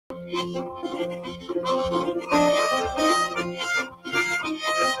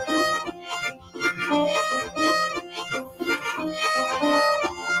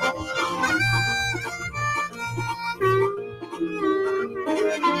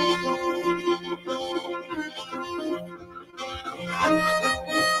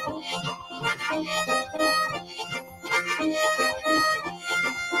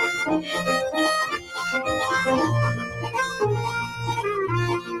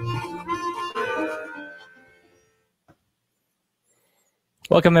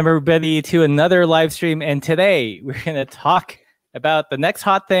Welcome, everybody, to another live stream. And today we're going to talk about the next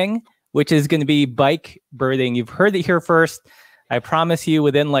hot thing, which is going to be bike birding. You've heard it here first. I promise you,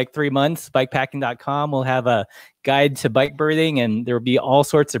 within like 3 months, bikepacking.com will have a guide to bike birding, and there will be all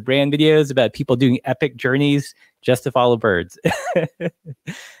sorts of brand videos about people doing epic journeys just to follow birds.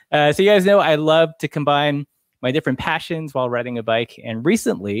 So you guys know I love to combine my different passions while riding a bike. And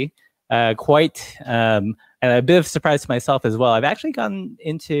recently, and a bit of surprise to myself as well, I've actually gotten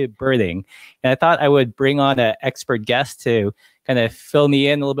into birding, and I thought I would bring on an expert guest to kind of fill me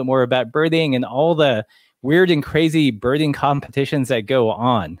in a little bit more about birding and all the weird and crazy birding competitions that go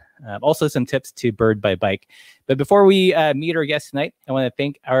on. Also some tips to bird by bike. But before we meet our guest tonight, I want to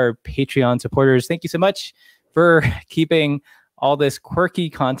thank our Patreon supporters. Thank you so much for keeping all this quirky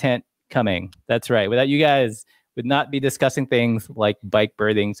content coming. That's right. Without you guys, would not be discussing things like bike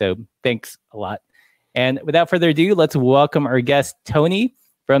birding. So thanks a lot. And without further ado, let's welcome our guest, Tony,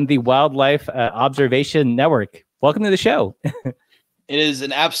 from the Wildlife Observation Network. Welcome to the show. It is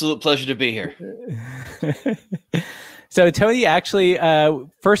an absolute pleasure to be here. So Tony, actually,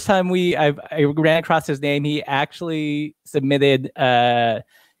 first time I ran across his name, he actually submitted,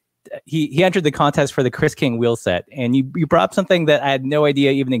 he entered the contest for the Chris King wheel set. And you brought up something that I had no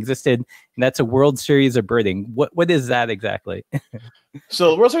idea even existed, and that's a World Series of Birding. What is that exactly?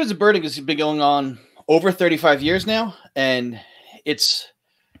 So the World Series of Birding has been going on over 35 years now, and it's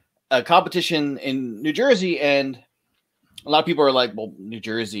a competition in New Jersey. And a lot of people are like, well, New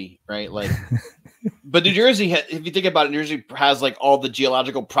Jersey, right? Like, but New Jersey, if you think about it, New Jersey has like all the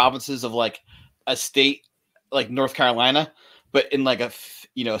geological provinces of like a state like North Carolina, but in like a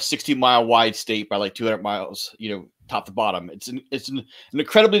 60-mile wide state by like 200 miles, top to bottom. It's an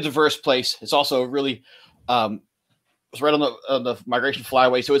incredibly diverse place. It's also a really it's right on the migration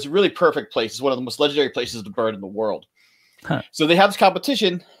flyway, so it's a really perfect place. It's one of the most legendary places to bird in the world. Huh. So they have this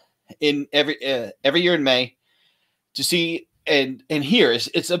competition in every year in May to see and hear.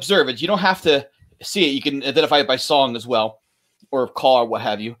 It's observance. You don't have to see it. You can identify it by song as well, or call, or what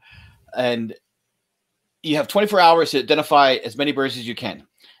have you. And you have 24 hours to identify as many birds as you can.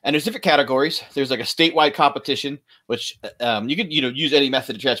 And there's different categories. There's like a statewide competition, which you could use any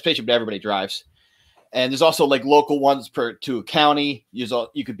method of transportation, but everybody drives. And there's also like local ones to a county. You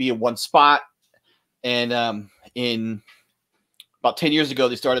could be in one spot. And in about 10 years ago,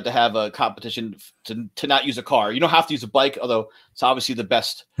 they started to have a competition to not use a car. You don't have to use a bike, although it's obviously the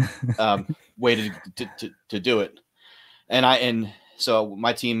best way to do it. And so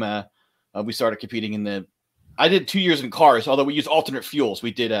my team, we started competing I did 2 years in cars, although we used alternate fuels.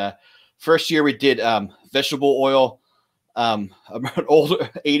 We did first year we did vegetable oil, an old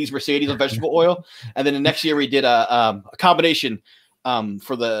 80s Mercedes on vegetable oil. And then the next year we did a combination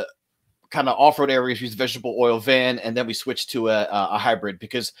for the kind of off-road areas. We used vegetable oil van, and then we switched to a hybrid,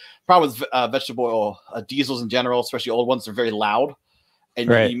 because problem with vegetable oil, diesels in general, especially old ones, are very loud, and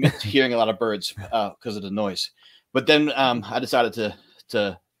right. You miss hearing a lot of birds because of the noise. But then I decided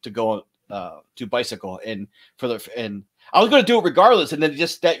to go to bicycle, and I was going to do it regardless. And then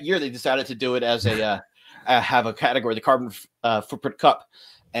just that year they decided to do it as have a category, the Carbon Footprint Cup.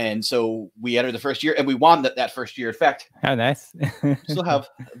 And so we entered the first year, and we won that first year. In fact, how nice! Still have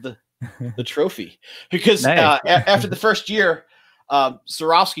the trophy, because nice. After the first year,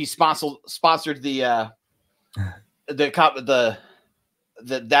 Swarovski sponsored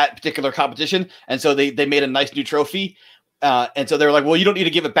that particular competition, and so they made a nice new trophy, and so they were like, well, you don't need to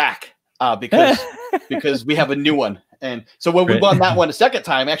give it back because we have a new one. And so when we won that one the second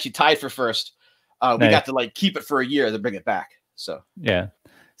time, actually tied for first, we got to like keep it for a year, then bring it back. So yeah.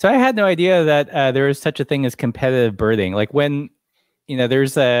 So I had no idea that there was such a thing as competitive birding. Like when,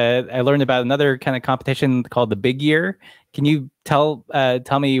 I learned about another kind of competition called the Big Year. Can you tell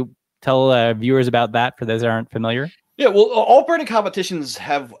viewers about that for those that aren't familiar? Yeah, well, all birding competitions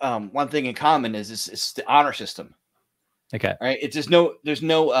have one thing in common it's the honor system. Okay. Right. It's just generally there's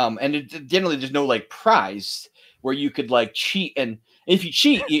no like prize where you could like cheat. And if you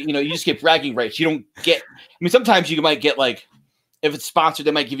cheat, you just get bragging rights. You don't get, sometimes you might get like, if it's sponsored,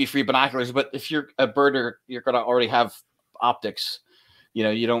 they might give you free binoculars, but if you're a birder, you're going to already have optics.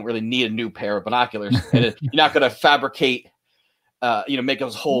 you don't really need a new pair of binoculars, and you're not going to fabricate, make a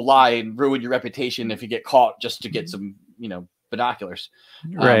whole lie and ruin your reputation if you get caught just to get some, binoculars.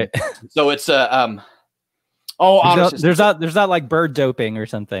 Right. So it's there's not like bird doping or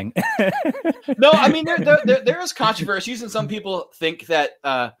something. No, I mean there is controversies, and some people think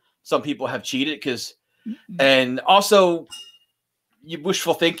that some people have cheated and also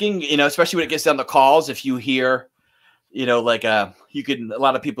wishful thinking, especially when it gets down to calls. If you hear, a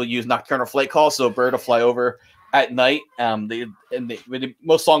lot of people use nocturnal flight calls, so a bird will fly over at night.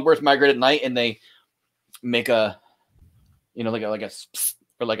 Most songbirds migrate at night, and they make a, like a psst,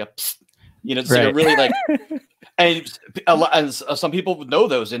 or like a psst, it's like a really like, and some people know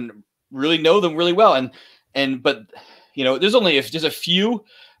those and really know them really well, but there's only just a few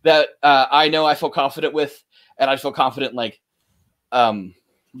that I know I feel confident with, and I feel confident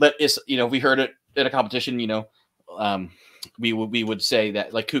that is, we heard it in a competition, we would say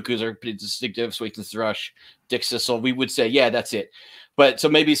that like cuckoos are pretty distinctive, Swainson's thrush, Dick Sissel, we would say, yeah, that's it. But so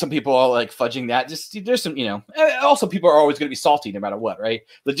maybe some people are like fudging that. Just there's some, also people are always going to be salty no matter what, right?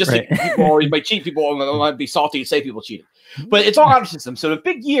 People always might cheat. People might be salty and say people cheated, but it's all honor system. So the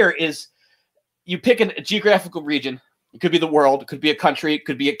big year is you pick a geographical region. It could be the world, it could be a country, it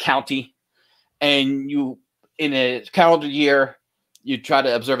could be a county, and you in a calendar year you try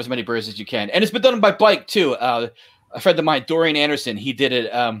to observe as many birds as you can. And it's been done by bike too. A friend of mine, Dorian Anderson, he did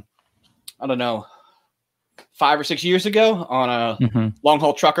it. I don't know, 5 or 6 years ago on a long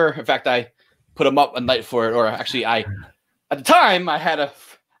haul trucker. In fact, I put him up a night for it, or actually, at the time I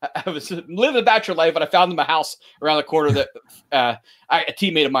was living a bachelor life, but I found him a house around the corner that a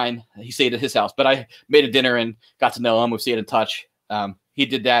teammate of mine, he stayed at his house, but I made a dinner and got to know him. We stayed in touch. He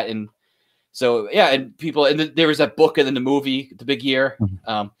did that, and so yeah, and there was that book and then the movie, The Big Year.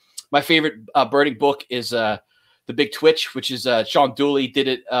 My favorite birding book is The Big Twitch, which is Sean Dooley did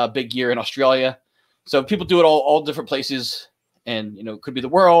it Big Year in Australia. So people do it all different places, and it could be the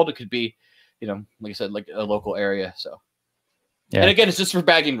world, it could be, like I said, like a local area. So, yeah. And again, it's just for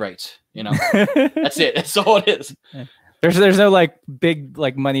bagging rights. That's it. That's all it is. There's no like big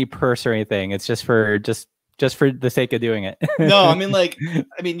like money purse or anything. It's just for the sake of doing it. No, I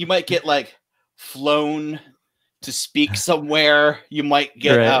mean, you might get like flown to speak somewhere. You might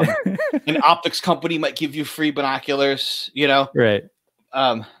get an optics company might give you free binoculars. Right.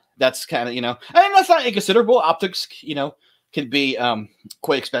 That's kind of, and that's not inconsiderable. Optics, can be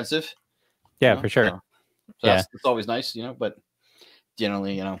quite expensive. Yeah, for sure. So that's always nice, but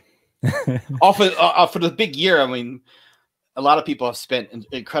generally, for the big year, I mean, a lot of people have spent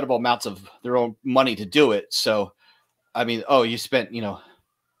incredible amounts of their own money to do it. So, I mean, you spent,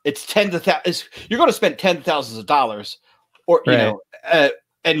 it's tens of thousands. You're going to spend tens of thousands of dollars, or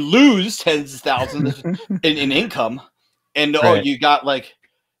and lose tens of thousands in income, and you got like,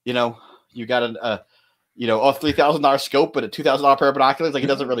 you got a $3,000 scope, but a $2,000 pair of binoculars. Like, it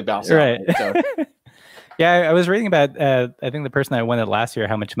doesn't really bounce out. So. Yeah, I was reading about I think the person that won it last year,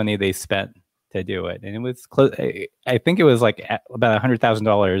 how much money they spent to do it, and it was close. I think it was like about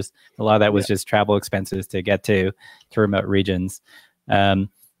 $100,000. A lot of that was just travel expenses to get to remote regions.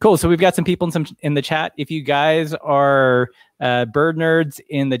 Cool. So we've got some people in the chat. If you guys are bird nerds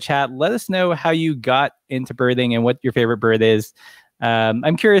in the chat, let us know how you got into birding and what your favorite bird is.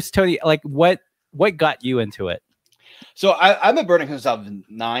 I'm curious, Tony, like what got you into it? So I've been birding since I was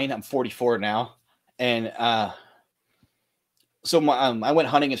 9. I'm 44 now, and so I went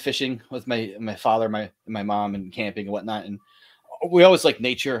hunting and fishing with my father, my mom, and camping and whatnot. And we always like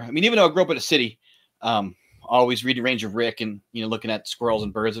nature. I mean, even though I grew up in a city, always reading Ranger Rick and looking at squirrels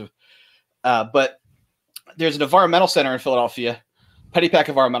and birds. But there's an environmental center in Philadelphia, Pennypack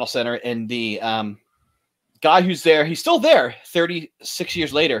Environmental Center, and the guy who's there, he's still there 36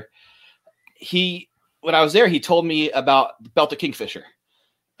 years later. When I was there, he told me about the belted kingfisher,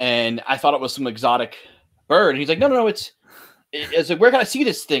 and I thought it was some exotic bird. And he's like, no, it's like, where can I see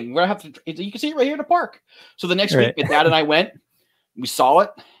this thing? Where I have to? You can see it right here in the park. So the next week, my dad and I went. We saw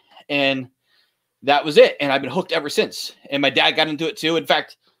it, and that was it. And I've been hooked ever since. And my dad got into it too. In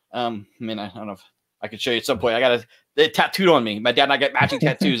fact, I don't know if I could show you at some point. I got it tattooed on me. My dad and I got matching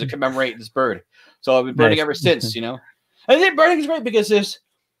tattoos to commemorate this bird. So I've been birding ever since. And I think birding is great because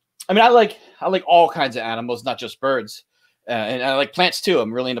I like all kinds of animals, not just birds, and I like plants too.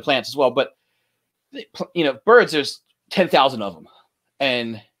 I'm really into plants as well. But birds, there's 10,000 of them,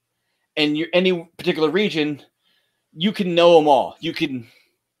 and any particular region, you can know them all.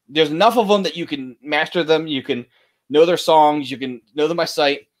 There's enough of them that you can master them. You can know their songs. You can know them by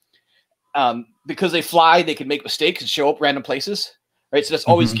sight. Because they fly, they can make mistakes and show up random places, right? So this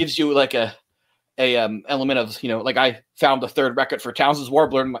always gives you like a a element of, like I found the third record for Townsend's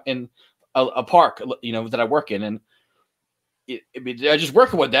Warbler in a park, that I work in, and I just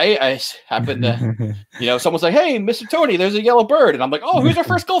work one day. I happened to, someone's like, "Hey, Mr. Tony, there's a yellow bird," and I'm like, "Oh, who's our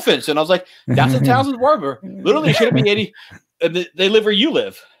first goldfinch?" And I was like, "That's a Townsend's Warbler. Literally, it shouldn't be 80. They live where you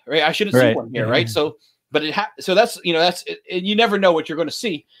live, right? I shouldn't see one here, right?" So, but so that's and you never know what you're going to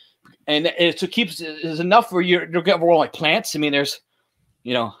see, and it keeps is enough where you'll get more like plants. I mean, there's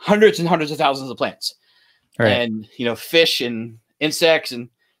hundreds and hundreds of thousands of plants, and fish and insects, and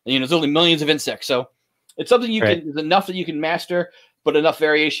there's only millions of insects, so. It's something you can, there's enough that you can master, but enough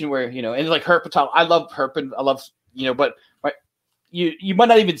variation where, and like herpetology, I love herp and I love, but you might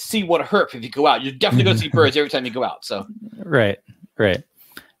not even see one herp if you go out. You're definitely going to see birds every time you go out. So, right.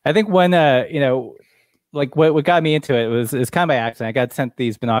 I think when, like what got me into it is kind of by accident. I got sent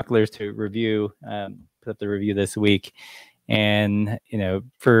these binoculars to review, put up the review this week. And,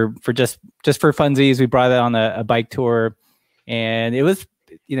 for just for funsies, we brought it on a bike tour, and it was,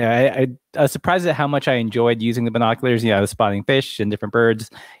 I was surprised at how much I enjoyed using the binoculars. I was spotting fish and different birds.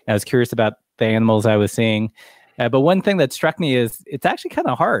 I was curious about the animals I was seeing. But one thing that struck me is it's actually kind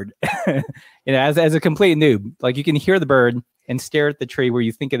of hard, as a complete noob. Like you can hear the bird and stare at the tree where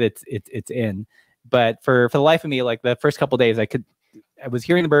you think it's in. But for the life of me, like the first couple of days, I was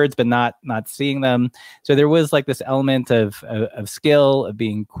hearing the birds, but not seeing them. So there was like this element of skill, of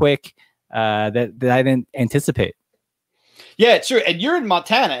being quick, that I didn't anticipate. Yeah, it's true. And you're in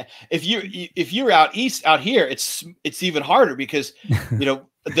Montana. If you're out east out here, it's even harder because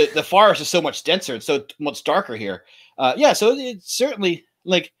the forest is so much denser and so much darker here. So it's certainly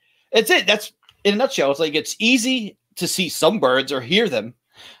like that's in a nutshell. It's like it's easy to see some birds or hear them,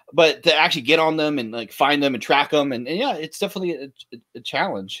 but to actually get on them and like find them and track them, and yeah, it's definitely a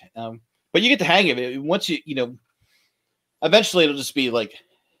challenge. But you get the hang of it once eventually it'll just be like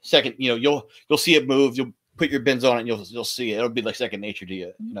second. You'll see it move. You'll put your bins on it and you'll see it. It'll be like second nature to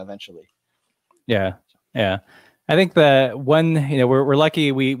you, eventually. Yeah. I think the one, we're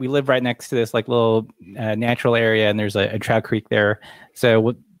lucky we live right next to this like little natural area, and there's a trout creek there.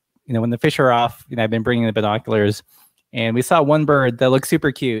 So, when the fish are off, I've been bringing the binoculars, and we saw one bird that looked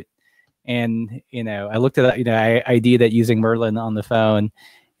super cute. And, I looked at it, I ID'd it using Merlin on the phone,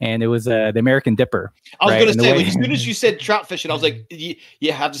 and it was the American dipper. I was going to say, as soon as you said trout fishing, I was like,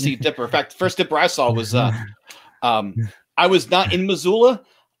 you have to see dipper. In fact, the first dipper I saw was, I was not in Missoula.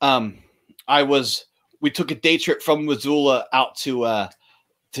 We took a day trip from Missoula out to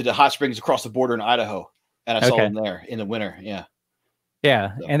the hot springs across the border in Idaho. And I saw them there in the winter. Yeah.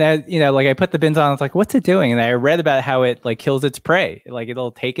 Yeah. So. And then, like I put the bins on, I was like, what's it doing? And I read about how it like kills its prey. Like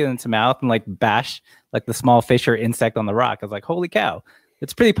it'll take it in its mouth and like bash like the small fish or insect on the rock. I was like, holy cow.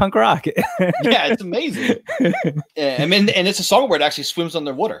 It's pretty punk rock. Yeah, it's amazing. Yeah, I mean, and it's a songbird that actually swims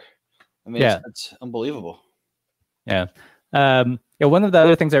underwater. I mean, it's unbelievable. Yeah. One of the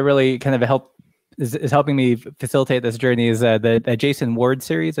other things that really kind of is helping me facilitate this journey is the Jason Ward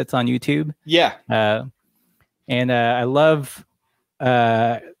series that's on YouTube. Yeah. And I love.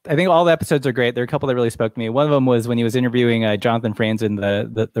 I think all the episodes are great. There are a couple that really spoke to me. One of them was when he was interviewing Jonathan Franzen,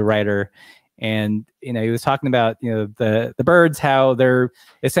 the writer. And, he was talking about, the birds, how they're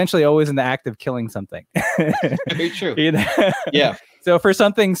essentially always in the act of killing something. Very true. Yeah. So for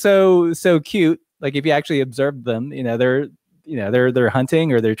something so cute, like if you actually observe them, they're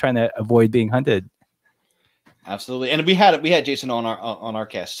hunting or they're trying to avoid being hunted. Absolutely. And we had Jason on our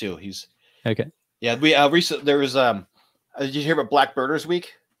cast too. He's okay. Yeah. We recently there was did you hear about Black Birders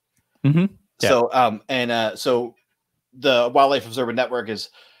Week? Mm-hmm. Yeah. So the Wildlife Observer Network is.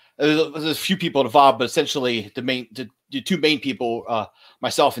 There's a few people involved, but essentially the two main people,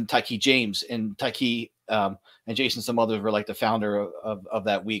 myself and Tyke James, and Tyke and Jason, some others were like the founder of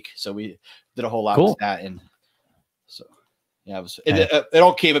that week. So we did a whole lot with that, and so yeah, it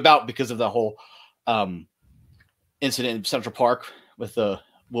all came about because of the whole incident in Central Park with the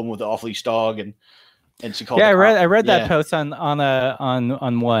woman with the off leash dog, and she called. Yeah, I read that post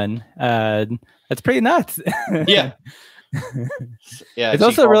on one. That's pretty nuts. Yeah. Yeah, it's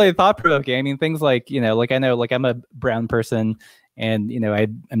also really thought provoking. I mean, things like like I know, like I'm a brown person, and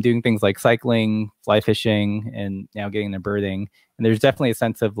I'm doing things like cycling, fly fishing, and now getting into birding. And there's definitely a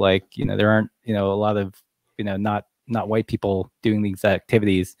sense of like there aren't a lot of not white people doing these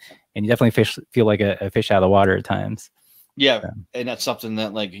activities, and you definitely feel like a fish out of the water at times. Yeah, and that's something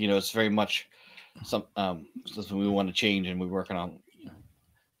that it's very much something we want to change, and we're working on.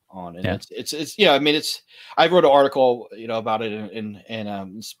 And it's I mean I wrote an article about it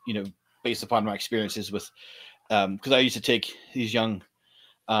and based upon my experiences with because I used to take these young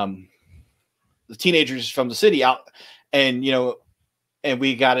the teenagers from the city out, and and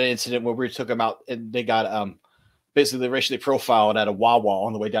we got an incident where we took them out, and they got basically racially profiled at a Wawa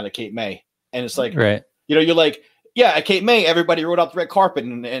on the way down to Cape May, and it's like, right, you're like, yeah, at Cape May, everybody rode out the red carpet,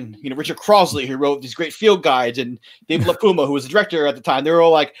 and Richard Crosley, who wrote these great field guides, and Dave LaPuma, who was the director at the time, they were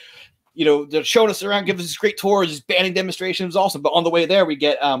all like, they're showing us around, giving us these great tours, these banding demonstrations, was awesome. But on the way there, we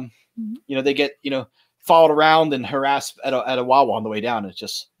get, they get, followed around and harassed at a Wawa on the way down. It's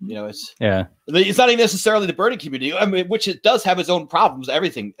just, it's not even necessarily the birding community, I mean, which it does have its own problems.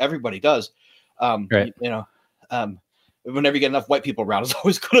 Everybody does. Right. Whenever you get enough white people around, it's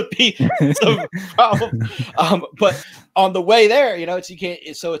always going to be some problem. But on the way there,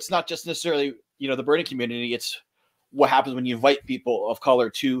 so it's not just necessarily, the birding community. It's what happens when you invite people of color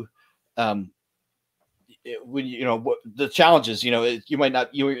to, when the challenges, you might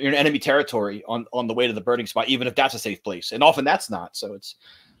not, you're in enemy territory on the way to the birding spot, even if that's a safe place, and often that's not. So it's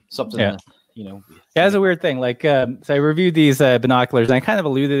something that, it's a weird thing. Like, so I reviewed these binoculars, and I kind of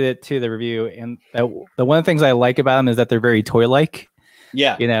alluded it to the review, and the one of the things I like about them is that they're very toy-like.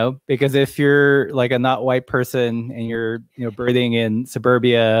 Yeah, because if you're like a not white person and you're birding in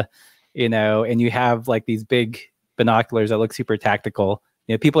suburbia, and you have like these big binoculars that look super tactical,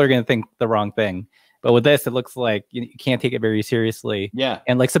 people are going to think the wrong thing. But with this, it looks like you can't take it very seriously. Yeah.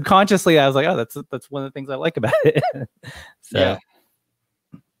 And like subconsciously, I was like, oh, that's one of the things I like about it. So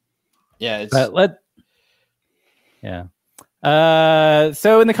it's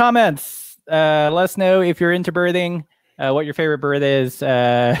so in the comments, let us know if you're into birding, what your favorite bird is.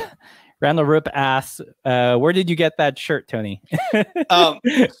 Randall Rupp asks, where did you get that shirt, Tony?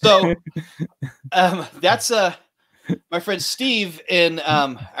 That's my friend Steve in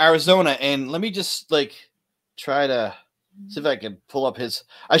Arizona, and let me just try to see if I can pull up his.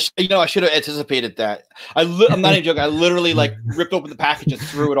 I should have anticipated that. I'm not even joking. I literally ripped open the package and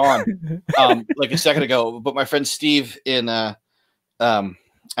threw it on a second ago. But my friend Steve in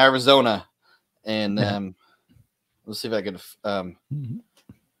Arizona, and let's see if I can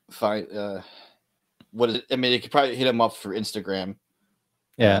find what is it? I mean, you could probably hit him up for Instagram.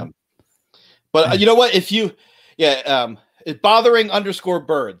 Yeah, but you know what? If you it's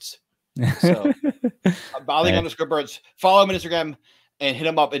bothering_birds. So bothering _birds. Follow him on Instagram and hit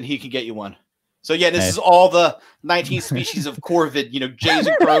him up, and he can get you one. So this is all the 19 species of corvid, jays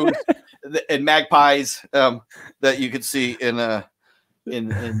and crows and magpies that you can see in the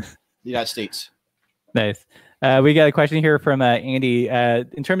United States. Nice. We got a question here from Andy.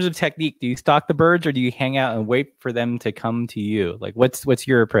 In terms of technique, do you stalk the birds or do you hang out and wait for them to come to you? Like, what's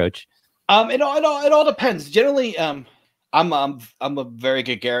your approach? It all depends. Generally, I'm a very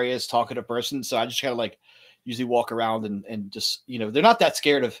gregarious, talkative person, so I just kind of usually walk around and just they're not that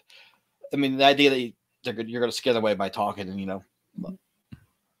scared of. I mean, the idea that you're going to scare them away by talking, and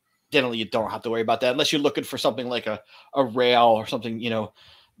generally you don't have to worry about that unless you're looking for something like a rail or something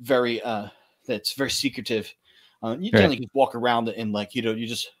very that's very secretive. You generally can walk around and you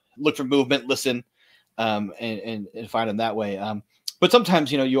just look for movement, listen, and find them that way. But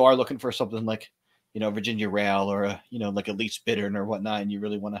sometimes, you are looking for something like, Virginia rail or a least bittern or whatnot, and you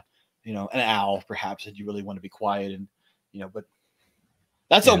really want to, an owl perhaps, and you really want to be quiet and, but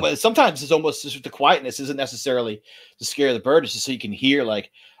that's almost, sometimes it's almost just the quietness isn't necessarily to scare the bird. It's just so you can hear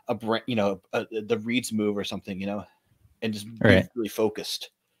the reeds move or something, and just be really focused.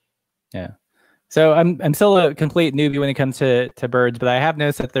 Yeah. So I'm still a complete newbie when it comes to birds, but I have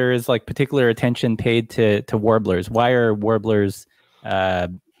noticed that there is particular attention paid to warblers. Why are warblers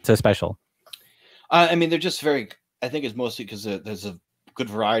so special? I mean, they're just very. I think it's mostly because there's a good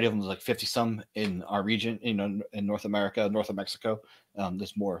variety of them. There's 50 some in our region, in North America, north of Mexico.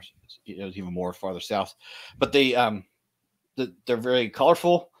 There's more, even more farther south. But they're very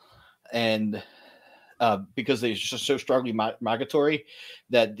colorful, and because they're just so strongly migratory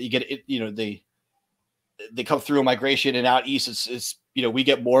that you get it. They come through migration, and out east it's we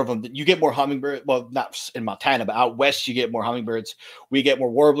get more of them. You get more hummingbirds. Well, not in Montana, but out west you get more hummingbirds. We get more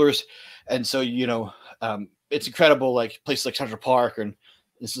warblers, and so it's incredible. Like places like Central Park and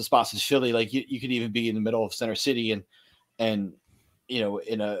this is spots in Philly. You could even be in the middle of Center City, and in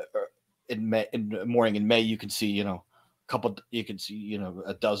the morning in May you can see a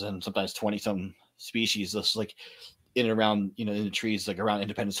dozen, sometimes 20 some species just in and around, in the trees, around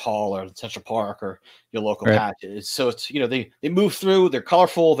Independence Hall or Central Park or your local patches. So it's, they move through, they're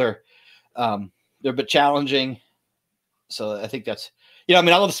colorful, they're a bit challenging. So I think that's, I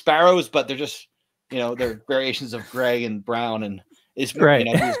love sparrows, but they're just, they're variations of gray and brown and it's,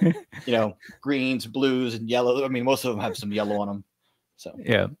 greens, blues and yellow. I mean, most of them have some yellow on them. So,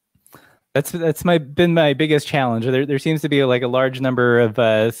 yeah. That's been my biggest challenge. There seems to be a large number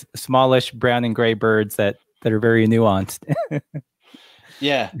of smallish brown and gray birds that are very nuanced.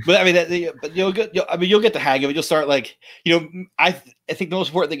 Yeah, but I mean, but you'll get the hang of it. You'll start like, I think the most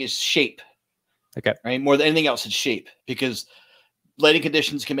important thing is shape. Okay. Right. More than anything else, it's shape, because lighting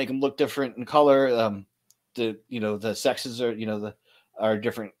conditions can make them look different in color. The sexes are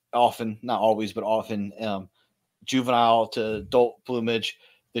different often, not always, but often. Juvenile to adult plumage,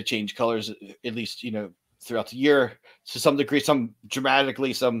 they change colors at least throughout the year to some degree, some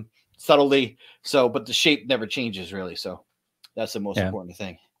dramatically, some subtly. So, but the shape never changes really. So that's the most important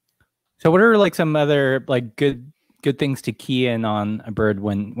thing. So what are like some other like good things to key in on a bird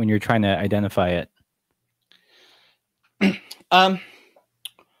when you're trying to identify it?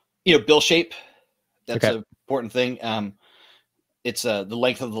 Bill shape. That's an important thing. It's the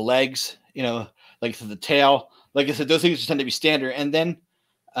length of the legs, length of the tail. Like I said, those things tend to be standard. And then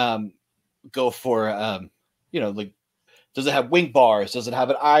go for, like, does it have wing bars? Does it have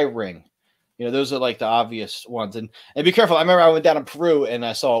an eye ring? Those are like the obvious ones. And be careful. I remember I went down in Peru and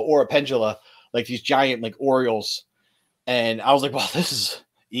I saw Ora pendula, like these giant like orioles. And I was like, well, this is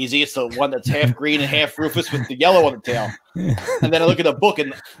easy. It's the one that's half green and half rufous with the yellow on the tail. And then I look at the book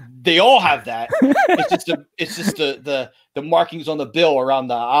and they all have that. It's just the markings on the bill around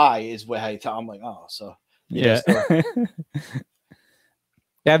the eye is what I tell. I'm like, oh, so yeah.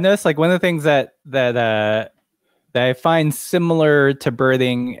 Yeah, I've noticed like one of the things that I find similar to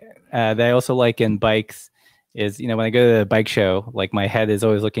birding that I also like in bikes is, when I go to the bike show, like my head is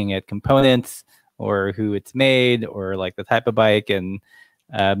always looking at components or who it's made or like the type of bike. And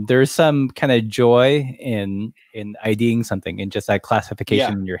there's some kind of joy in IDing something and just that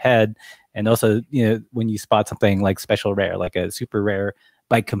classification in your head. And also, when you spot something like special rare, like a super rare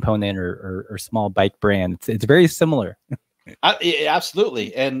bike component or small bike brand, it's very similar.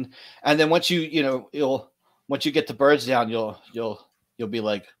 Absolutely. And then once once you get the birds down, you'll be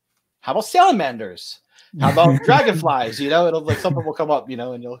like, how about salamanders? How about dragonflies? It'll like something will come up,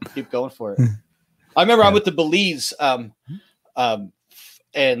 and you'll keep going for it. I remember I'm with the Belize, and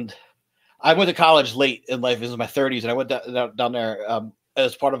I went to college late in life. This was my 30s, and I went down there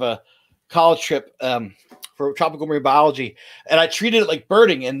as part of a college trip for tropical marine biology, and I treated it like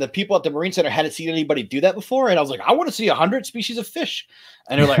birding. And the people at the Marine Center hadn't seen anybody do that before, and I was like, I want to see 100 species of fish,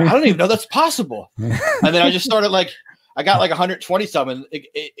 and they're like, I don't even know that's possible. And then I just started like, I got like 120 something.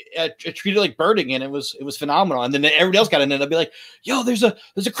 I treated it like birding, and it was phenomenal. And then everybody else got in, and they'd be like, "Yo, there's a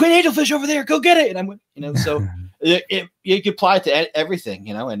queen angelfish over there. Go get it!" And I'm, so you can apply it to everything,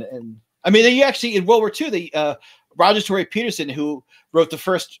 And I mean, you actually in World War II, the Roger Tory Peterson, who wrote the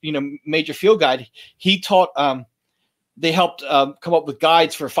first major field guide, he taught. They helped come up with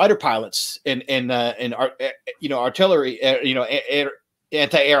guides for fighter pilots and artillery,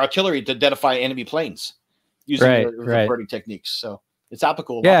 anti-air artillery to identify enemy planes using the birding techniques. So it's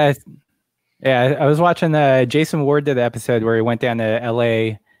applicable. Yeah. I was watching Jason Ward did an episode where he went down to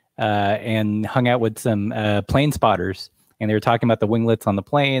LA and hung out with some plane spotters, and they were talking about the winglets on the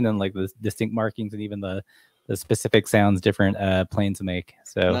plane and like the distinct markings and even the specific sounds different planes make.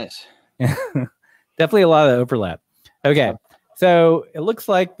 So nice. Definitely a lot of overlap. Okay. So it looks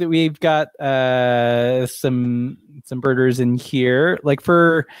like that we've got some birders in here. Like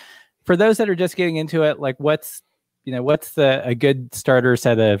for those that are just getting into it, like what's a good starter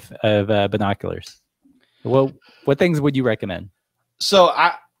set of binoculars? Well, what things would you recommend? So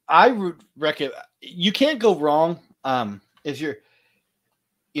I would recommend, you can't go wrong if you're,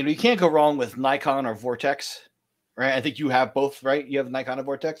 you can't go wrong with Nikon or Vortex, right? I think you have both, right? You have Nikon or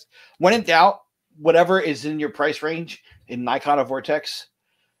Vortex. When in doubt, whatever is in your price range in Nikon or Vortex,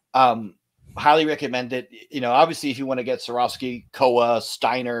 highly recommend it. Obviously, if you want to get Swarovski, Kowa,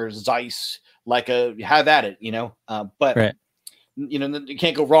 Steiner, Zeiss, Leica, have at it. But right. You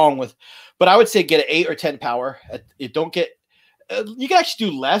can't go wrong with. But I would say get an 8 or 10 power. You don't get. You can actually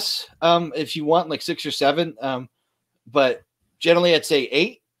do less if you want, like 6 or 7. But generally, I'd say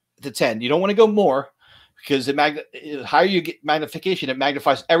 8 to 10. You don't want to go more because the higher you get magnification, it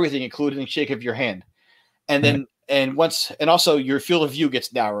magnifies everything, including the shake of your hand. And then and also your field of view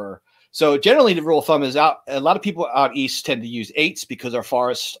gets narrower. So generally, the rule of thumb is a lot of people out east tend to use 8s because our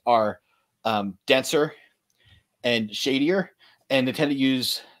forests are denser and shadier, and they tend to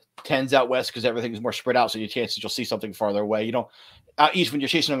use 10s out west because everything is more spread out. So your chances you'll see something farther away. Out east when you're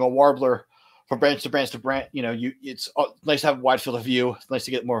chasing a warbler from branch to branch to branch, it's nice to have a wide field of view. It's nice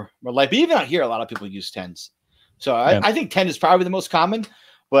to get more light. But even out here, a lot of people use 10s. So I think 10 is probably the most common,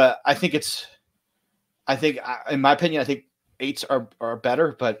 but I think in my opinion, I think 8s are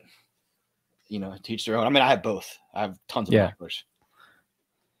better, but teach their own. I mean, I have both. I have tons of binoculars.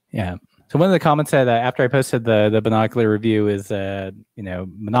 Yeah. So one of the comments said after I posted the binocular review is,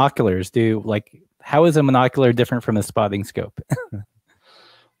 binoculars how is a binocular different from a spotting scope?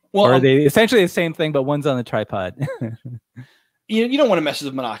 Well, or are they essentially the same thing, but one's on a tripod? you don't want to mess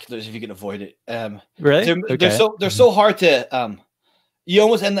with binoculars if you can avoid it. Really? They're so hard to. You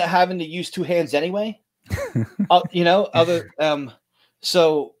almost end up having to use two hands anyway.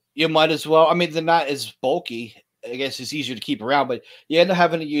 So you might as well. I mean, they're not as bulky. I guess it's easier to keep around, but you end up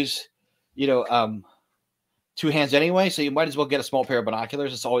having to use, two hands anyway. So you might as well get a small pair of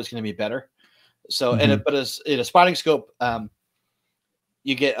binoculars. It's always going to be better. So, in a spotting scope,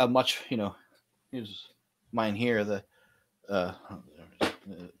 you get a much, here's mine here,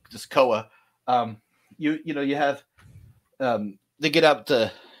 this Kowa. You have, they get up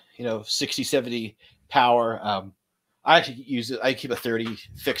to, 60, 70 power. I actually use it. I keep a 30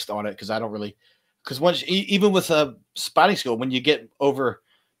 fixed on it because I don't really, because even with a spotting scope, when you get over,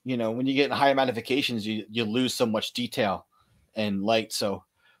 when you get in higher magnifications, you lose so much detail and light. So,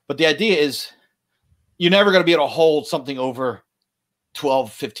 but the idea is you're never going to be able to hold something over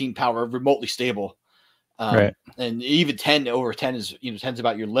 12, 15 power remotely stable. Right. And even 10 over 10 is, 10's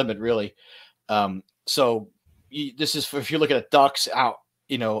about your limit really. So this is if you're looking at ducks out,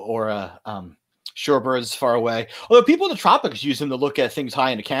 or shorebirds far away. Although people in the tropics use them to look at things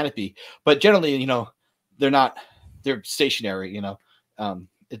high in the canopy, but generally, they're stationary,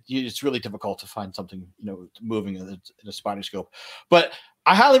 it's really difficult to find something, moving in a spotting scope. But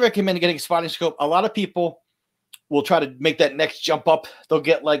I highly recommend getting a spotting scope. A lot of people will try to make that next jump up. They'll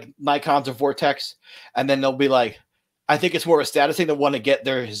get like Nikons or Vortex, and then they'll be like, I think it's more of a status thing. They want to get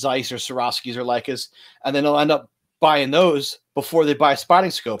their Zeiss or Swarovskis or Leicas, and then they'll end up buying those before they buy a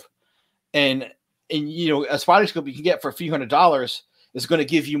spotting scope. And a spotting scope you can get for a few $100s is going to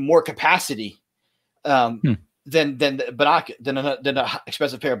give you more capacity than an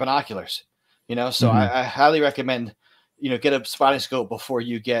expensive pair of binoculars. So I highly recommend get a spotting scope before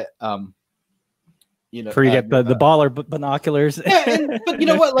you get before you get the baller binoculars. Yeah, but you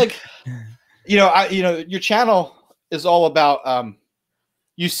know what, like your channel is all about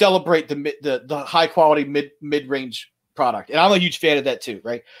you celebrate the high quality mid range product, and I'm a huge fan of that too,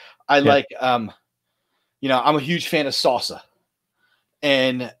 right? I'm a huge fan of Salsa,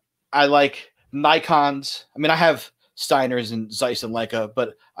 and I like Nikons. I mean, I have Steiners and Zeiss and Leica,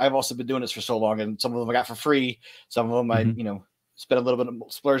 but I've also been doing this for so long, and some of them I got for free. Some of them I spent a little bit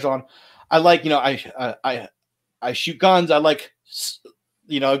of splurge on. I like, I shoot guns. I like,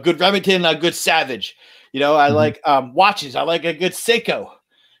 a good Remington, a good Savage. I like watches. I like a good Seiko.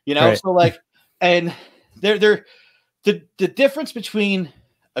 Right. So like, and the difference between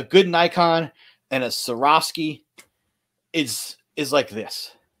a good Nikon and a Swarovski is like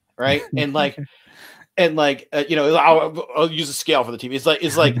this, right? And like, I'll use a scale for the TV. It's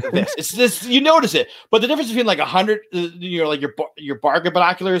like this. It's this. You notice it, but the difference between like 100, like your bargain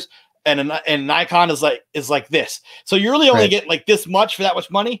binoculars and Nikon is like this. So you really only get like this much for that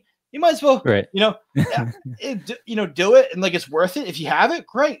much money. You might as well, do it, and like it's worth it if you have it.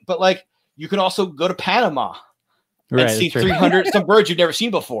 Great, but like you can also go to Panama and see 300 some birds you've never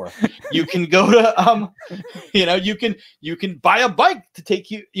seen before. You can go to you can buy a bike to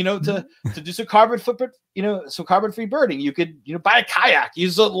take you to do some carbon footprint, some carbon free birding. You could buy a kayak.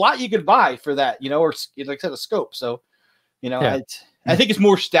 There's a lot you could buy for that, or like I said, a scope. So I think it's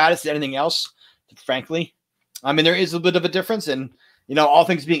more status than anything else, frankly. I mean, there is a bit of a difference, and all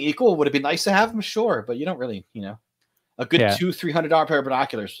things being equal, would it be nice to have them? Sure, but you don't really, a good $200-$300 pair of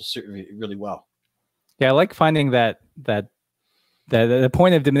binoculars will suit you really well. Yeah, I like finding that the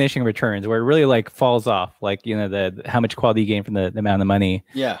point of diminishing returns where it really like falls off, like the how much quality you gain from the amount of money.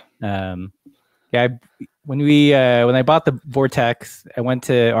 Yeah. When I bought the Vortex, I went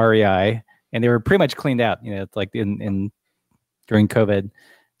to REI and they were pretty much cleaned out. It's like in during COVID,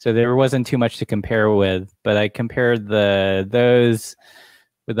 so there wasn't too much to compare with. But I compared those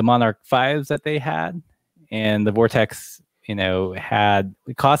with the Monarch 5s that they had, and the Vortex,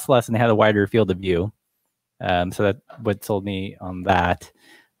 it cost less and had a wider field of view. So that what sold me on that,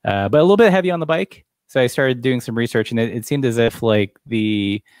 but a little bit heavy on the bike. So I started doing some research, and it seemed as if like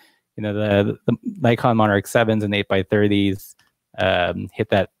the Nikon Monarch 7s and 8x30s hit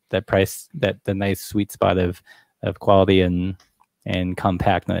that price, the nice sweet spot of quality and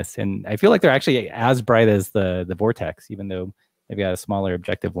compactness. And I feel like they're actually as bright as the Vortex, even though they've got a smaller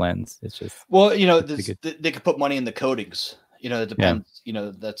objective lens. It's just they could put money in the coatings. It depends.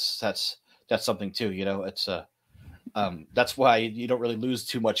 Yeah. That's something too. It's that's why you don't really lose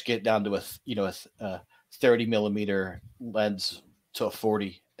too much. Get down to a 30 millimeter lens to a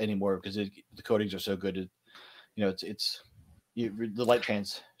 40 anymore because the coatings are so good. The light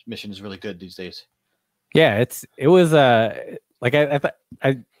transmission is really good these days. Yeah, it was like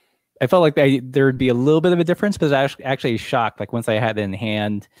I I felt like there would be a little bit of a difference, but I was actually shocked. Like once I had it in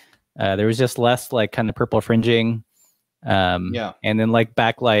hand, there was just less like kind of purple fringing. Yeah. And then like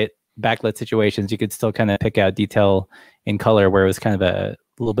backlit situations, you could still kind of pick out detail in color where it was kind of a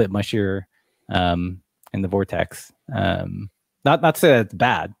little bit mushier in the Vortex. Not to say that it's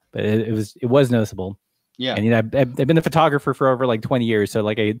bad, but it was noticeable. Yeah. And I've been a photographer for over like 20 years, so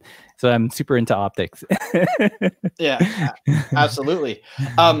I'm super into optics. Yeah, absolutely.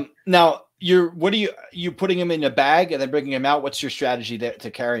 Now you putting them in a bag and then bringing them out? What's your strategy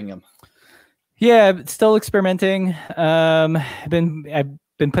to carrying them? Yeah, still experimenting. I've been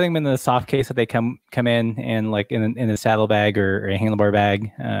putting them in the soft case that they come in and like in a saddle bag or a handlebar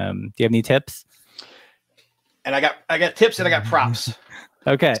bag. Do you have any tips? And I got tips and I got props.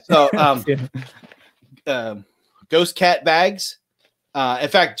 Okay. So Ghost Cat bags. In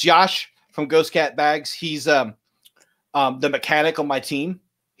fact, Josh from Ghost Cat Bags, he's the mechanic on my team.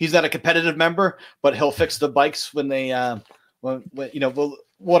 He's not a competitive member, but he'll fix the bikes when they when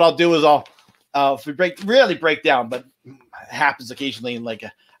what I'll do is if we rarely break down, but it happens occasionally. And like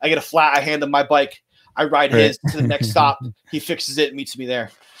I get a flat, I hand him my bike, I ride his to the next stop. He fixes it, meets me there.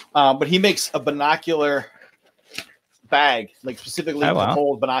 But he makes a binocular bag, like specifically to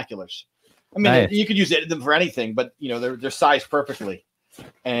hold binoculars. I mean, you could use them for anything, but they're sized perfectly.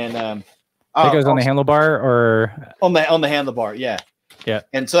 And it goes on the handlebar or on the handlebar, yeah. Yeah.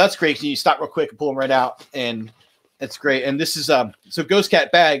 And so that's great. So you stop real quick and pull them right out, and it's great. And this is so Ghost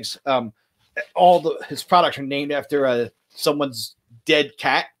Cat Bags. All his products are named after someone's dead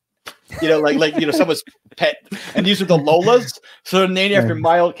cat. Like someone's pet. And these are the Lolas, so they're named after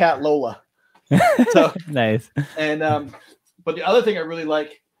my old cat Lola. So nice. And but the other thing I really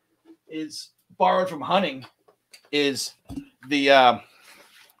like is borrowed from hunting is the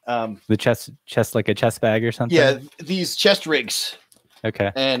chest like a chest bag or something. Yeah, these chest rigs.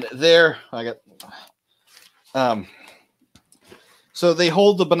 Okay. And so they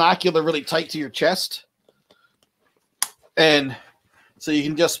hold the binocular really tight to your chest, and so you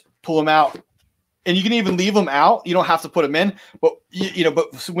can just pull them out, and you can even leave them out. You don't have to put them in, but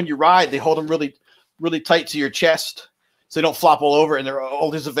but when you ride, they hold them really, really tight to your chest, so they don't flop all over, and they're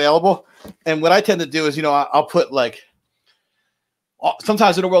always available. And what I tend to do is, I'll put like.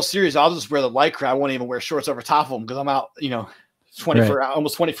 Sometimes in a World Series, I'll just wear the Lycra. I won't even wear shorts over top of them because I'm out,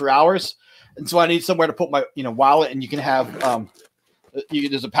 almost 24 hours. And so I need somewhere to put my, wallet, and you can have,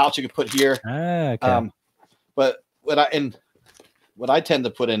 there's a pouch you can put here. Okay. But what I tend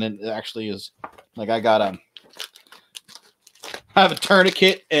to put in it actually is like, I have a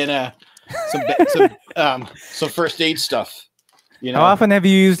tourniquet and some first aid stuff. How often have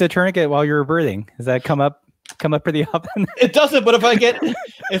you used a tourniquet while you were birding? Does that come up pretty often? It doesn't, but if I get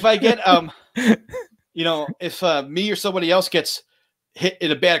if me or somebody else gets hit in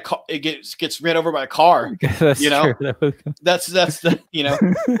a bad car, it gets ran over by a car. That's the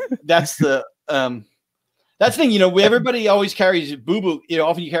thing. Everybody always carries boo-boo.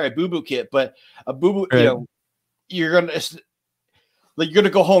 Often you carry a boo-boo kit, but a boo-boo, right. You're gonna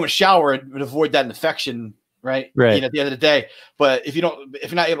go home and shower and avoid that infection, right? Right. At the end of the day, but if you're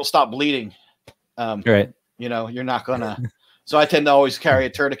not able to stop bleeding, right. You're not gonna. So I tend to always carry a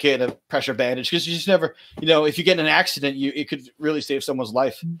tourniquet and a pressure bandage because you just never, if you get in an accident, it could really save someone's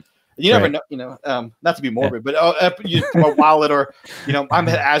life. You never know, not to be morbid, but you a wallet or, I'm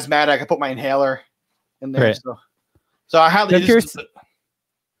asthmatic. I put my inhaler in there. Right. So I highly.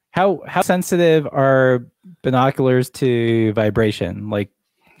 How sensitive are binoculars to vibration? Like,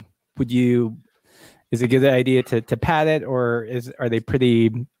 is it a good idea to pad it, or are they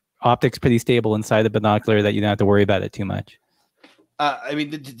optics pretty stable inside the binocular that you don't have to worry about it too much? I mean,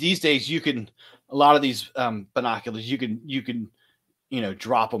 these days a lot of these binoculars, you can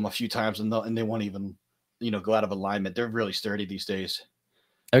drop them a few times and they won't even, go out of alignment. They're really sturdy these days.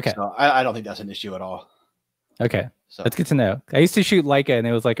 Okay. So I don't think that's an issue at all. Okay. So that's good to know. I used to shoot Leica, and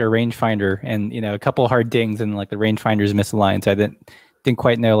it was like a rangefinder, and a couple hard dings, and like the rangefinder's misaligned. So I didn't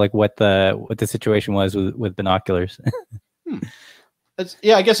quite know like what the situation was with binoculars.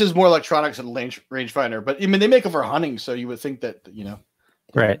 I guess there's more electronics in rangefinder, but I mean they make them for hunting, so you would think that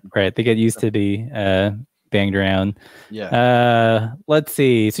Right. They get used to be banged around. Yeah. Let's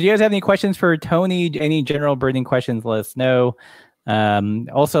see. So, do you guys have any questions for Tony? Any general birding questions? Let us know.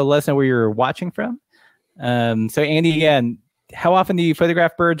 Also, let us know where you're watching from. So, Andy, again, how often do you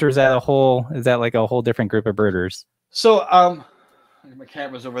photograph birds, or is that like a whole different group of birders? So, my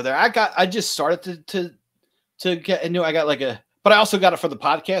camera's over there. I just started to get into. I got but I also got it for the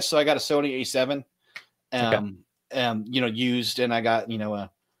podcast. So I got a Sony A7, used, and I got,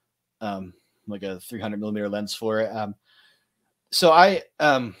 like a 300 millimeter lens for it. So I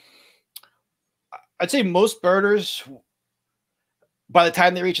I'd say most birders, by the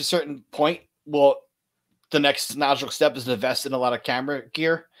time they reach a certain point, the next logical step is to invest in a lot of camera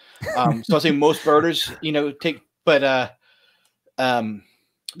gear. So I'd say most birders, there's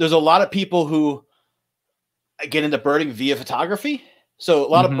a lot of people who get into birding via photography. So a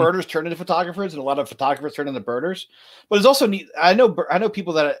lot of birders turn into photographers, and a lot of photographers turn into birders. But it's also neat. I know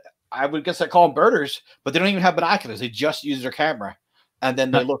people that I would guess I call them birders, but they don't even have binoculars. They just use their camera, and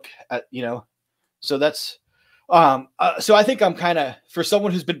then they look at, So that's so I think I'm kind of, for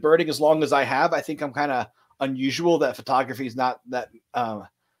someone who's been birding as long as I have, I think I'm kind of unusual that photography is not that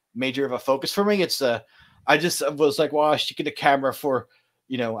major of a focus for me. It's I just was like, well, I should get a camera for,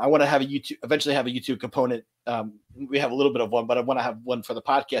 I want to have eventually have a YouTube component. We have a little bit of one, but I want to have one for the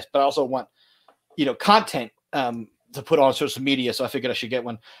podcast, but I also want, content to put on social media. So I figured I should get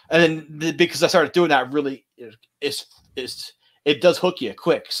one. And then because I started doing that, really it does hook you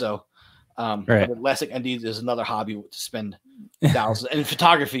quick. So right. Elastic ND is another hobby to spend thousands, and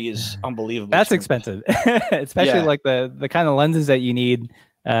photography is unbelievable. That's expensive, especially like the kind of lenses that you need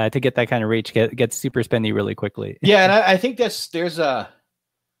to get that kind of reach, get super spendy really quickly. Yeah, and I think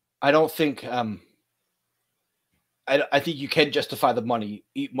I don't think I think you can justify the money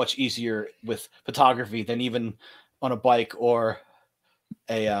much easier with photography than even on a bike or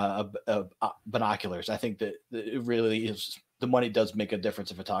a binoculars. I think that it really is, the money does make a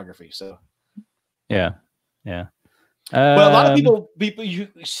difference in photography. So yeah. But a lot of people you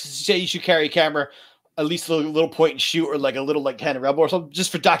say you should carry a camera, at least a little point and shoot, or like a little like kind of rebel or something, just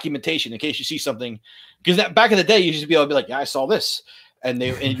for documentation in case you see something. Because back in the day, you used to be able to be like, yeah, I saw this. And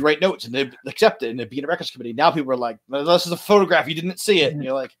you write notes and they accept it and it'd be in a records committee. Now people are like, well, this is a photograph, you didn't see it. And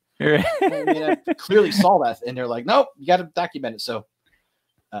you're like, I clearly saw that. And they're like, nope, you got to document it. So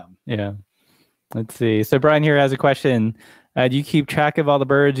yeah. Let's see. So Brian here has a question. Do you keep track of all the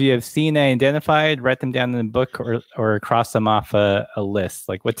birds you have seen and identified, write them down in a book, or cross them off a list?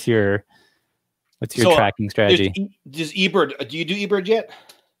 Like what's your tracking strategy? Does eBird, do you do eBird yet?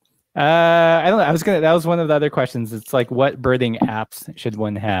 I don't know. That was one of the other questions. It's like, what birding apps should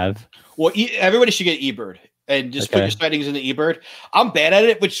one have? Well, everybody should get eBird and just put your settings into eBird. I'm bad at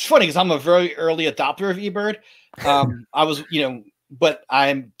it, which is funny because I'm a very early adopter of eBird. I was, but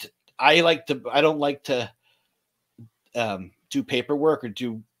I don't like to do paperwork or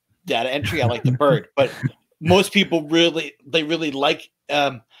do data entry. I like the bird, but most people really like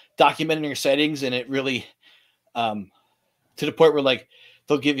documenting your settings, and it really to the point where like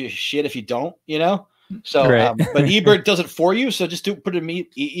they'll give you shit if you don't, So, right. But eBird does it for you. So just put in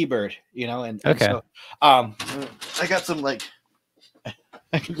eBird, and okay. So, I got some like,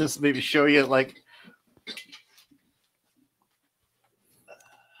 I can just maybe show you like.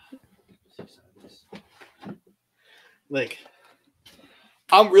 Like,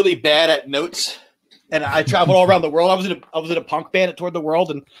 I'm really bad at notes, and I traveled all around the world. I was in a punk band that toured the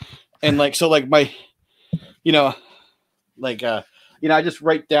world, and like, so like my, I just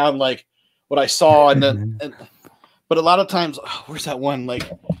write down like what I saw, and but a lot of times, where's that one? Like,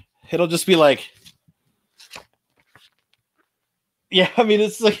 it'll just be like, yeah, I mean,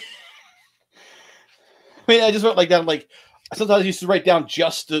 it's like, I just wrote like that. Like, sometimes I used to write down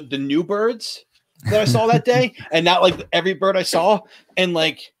just the new birds that I saw that day, and not like every bird I saw, and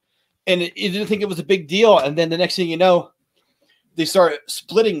it didn't think it was a big deal. And then the next thing you know, they started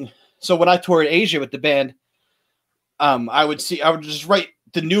splitting. So when I toured Asia with the band, I would just write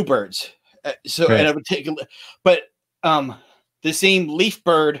the new birds. Right. And I would take but the same leaf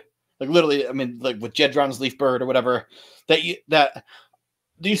bird, like literally, I mean, like with Jed Brown's leaf bird or whatever, that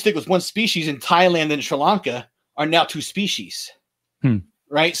they used to think was one species in Thailand and Sri Lanka are now two species.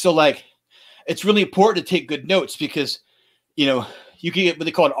 Right. So like, it's really important to take good notes because, you can get what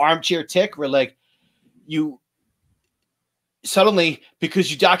they call an armchair tick, where like you suddenly,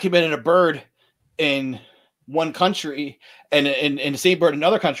 because you documented a bird in one country and the same bird in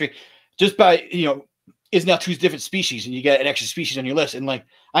another country, just by, is now two different species, and you get an extra species on your list. And like,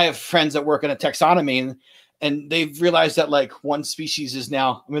 I have friends that work in a taxonomy, and they've realized that like one species is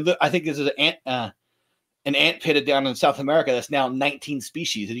now, I mean, I think this is an ant pitted down in South America that's now 19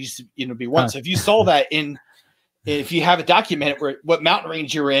 species. It used to be one. So if you saw that if you have it documented where what mountain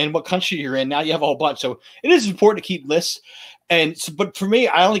range you're in, what country you're in, now you have a whole bunch. So it is important to keep lists. And so, but for me,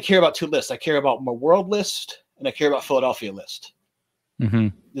 I only care about two lists. I care about my world list and I care about Philadelphia list.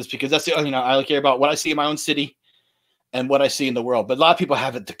 Just because that's I only care about what I see in my own city and what I see in the world. But a lot of people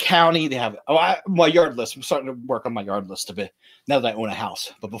have it, the county, they have my yard list. I'm starting to work on my yard list a bit now that I own a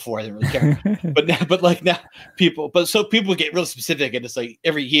house. But before I didn't really care. but like now people get really specific, and it's like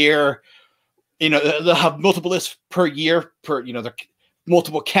every year, they'll have multiple lists per year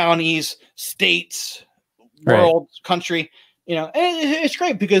multiple counties, states, Right. world, country, you know, and it's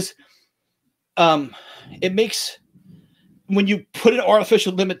great because it makes, when you put an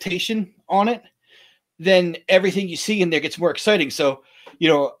artificial limitation on it, then everything you see in there gets more exciting. So, you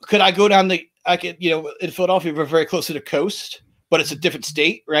know, could I go down I could, you know, in Philadelphia, we're very close to the coast, but it's a different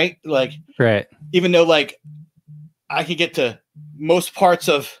state, right? Like, Right. even though like I could get to most parts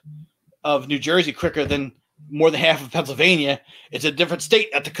of New Jersey quicker than more than half of Pennsylvania, it's a different state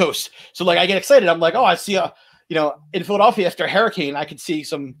at the coast. So like I get excited. I'm like, oh, I see you know, in Philadelphia after a hurricane, I could see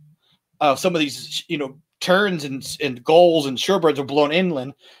some of these, you know, terns and gulls and shorebirds are blown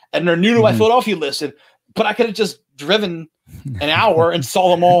inland, and they're new to my Philadelphia list. But I could have just driven an hour and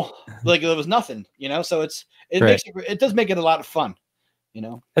saw them all like there was nothing, you know. So it does make it a lot of fun, you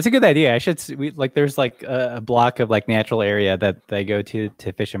know. That's a good idea. I should there's like a block of like natural area that they go to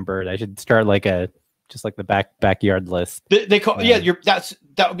fish and bird. I should start like just like the backyard list. They call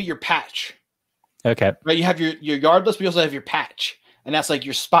that would be your patch. Okay. Right. You have your yard list, but you also have your patch, and that's like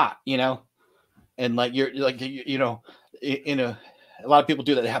your spot, you know. And like you're like you know, in a lot of people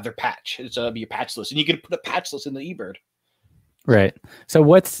do that. They have their patch. It's be your patch list, and you can put a patch list in the eBird. Right. So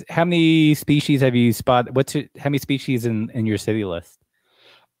how many species have you spotted? How many species in your city list?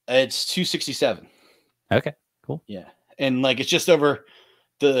 It's 267. Okay, cool. Yeah. And like, it's just over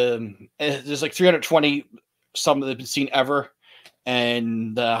there's like 320, some that have been seen ever.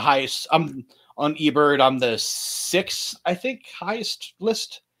 And the highest, I'm on eBird, I'm the 6th, I think, highest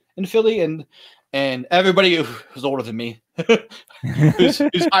list in Philly. And everybody who's older than me, who's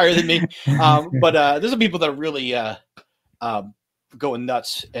higher than me. But there's some people that are really going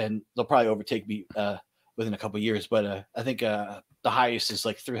nuts, and they'll probably overtake me within a couple of years. But I think the highest is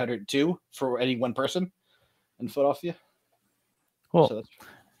like 302 for any one person in Philadelphia. Cool.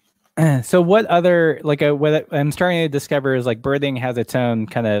 So what other, like what I'm starting to discover is like birding has its own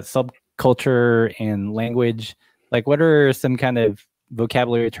kind of subculture and language. Like what are some kind of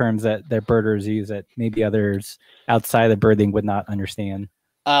vocabulary terms that birders use that maybe others outside of birding would not understand?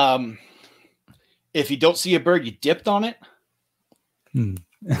 If you don't see a bird, you dipped on it.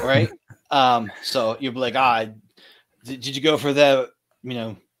 Right. So you'll be like, did you go for the, you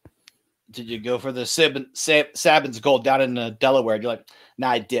know, did you go for the Sabins Gold down in Delaware? You're like, nah,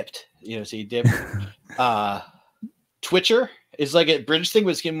 I dipped. You know, so you dip. Twitcher is like a British thing,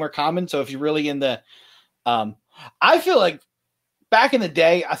 but it's getting more common. So if you're really in the, I feel like back in the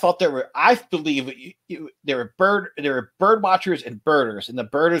day, I believe there were bird watchers and birders, and the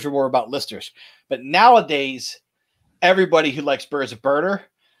birders were more about listers. But nowadays, everybody who likes birds is a birder.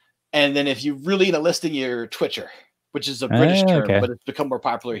 And then if you really in a listing, you're a twitcher, which is a British term, but it's become more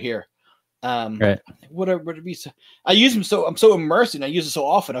popular here. Right. What would it be? I use them I'm so immersed and I use it so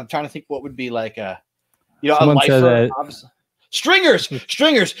often. I'm trying to think what would be like a lifer, obviously.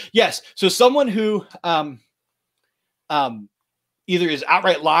 Stringers. Yes. So someone who either is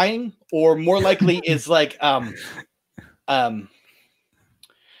outright lying or more likely is like I'm trying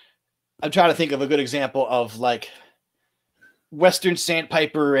to think of a good example of like Western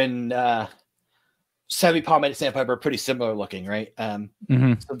sandpiper and semi-palmated sandpiper are pretty similar looking, right?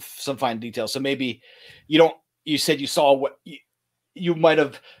 Some fine details. So maybe you said you saw what you might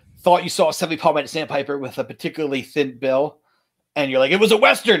have thought you saw a semi-palmated sandpiper with a particularly thin bill, and you're like, it was a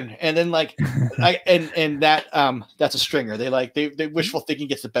Western. And then like, that's a stringer. They wishful thinking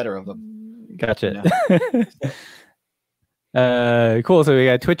gets the better of them. Gotcha. You know? Cool. So we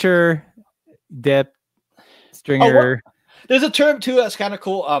got twitcher, dip, stringer. There's a term too that's kind of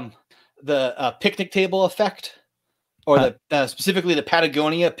cool. The picnic table effect, or specifically the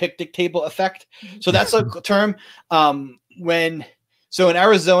Patagonia picnic table effect. So that's a term. So in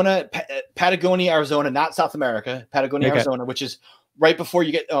Arizona, Patagonia, Arizona, not South America, Patagonia, Arizona, which is right before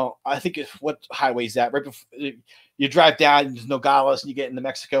you get. I think what highway is that? Right before you drive down, there's Nogales, and you get into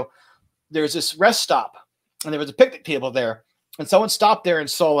Mexico. There's this rest stop, and there was a picnic table there, and someone stopped there and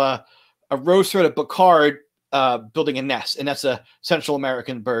saw a rose-throated Bocard building a nest, and that's a Central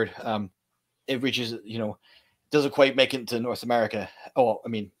American bird. It reaches, doesn't quite make it into North America. Oh, I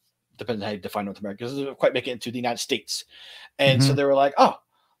mean, depends on how you define North America. It doesn't quite make it into the United States. And so they were like, oh,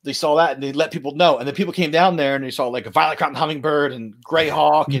 they saw that and they let people know. And then people came down there and they saw like a violet-crowned hummingbird and gray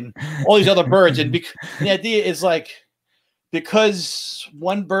hawk and all these other birds. And the idea is like, because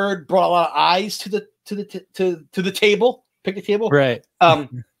one bird brought a lot of eyes to the table, picnic table, right?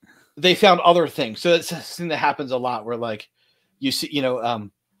 They found other things. So it's a thing that happens a lot where like you see, I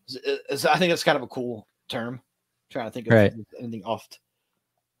think it's kind of a cool term. I'm trying to think of anything off.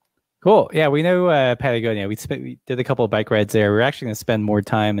 Cool. Yeah, we know Patagonia. We did a couple of bike rides there. We're actually going to spend more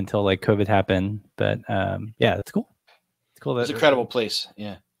time until like COVID happened. But yeah, that's cool. cool. It's an incredible place.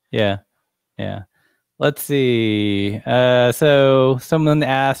 Yeah. Yeah. Yeah. Let's see. So someone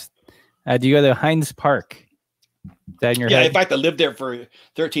asked, do you go to Heinz Park? Is that in your head? In fact, I lived there for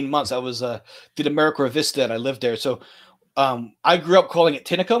 13 months. I was did America Vista, and I lived there. So I grew up calling it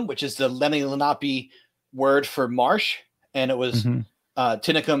Tinicum, which is the Lenni Lenape word for marsh, and it was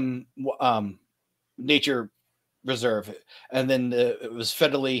Tinicum Nature Reserve, and then it was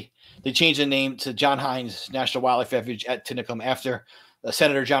federally. They changed the name to John Heinz National Wildlife Refuge at Tinicum after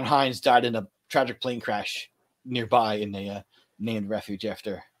Senator John Heinz died in a tragic plane crash nearby, and they named refuge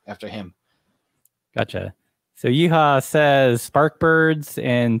after him. Gotcha. So Yeehaw says sparkbirds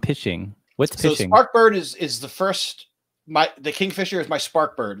and pitching. What's pitching? So sparkbird is the first. The kingfisher is my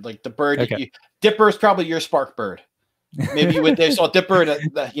sparkbird, like the bird. Okay. Dipper is probably your sparkbird. Maybe you went there, saw Dipper, so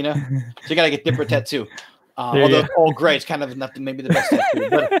you gotta get Dipper tattoo. Although it's all gray, it's kind of not maybe the best tattoo.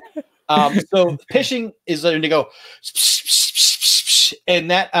 But, so pitching is when you go,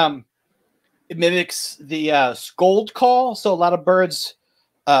 and that it mimics the scold call. So a lot of birds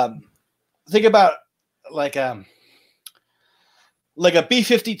think about like a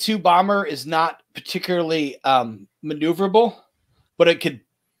B-52 bomber is not particularly maneuverable, but it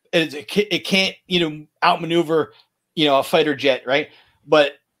can't outmaneuver a fighter jet, right?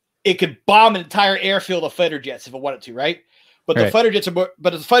 But it could bomb an entire airfield of fighter jets if it wanted to, right? But the fighter jets but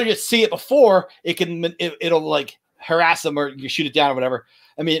if the fighter jets see it before, it'll like harass them or you shoot it down or whatever.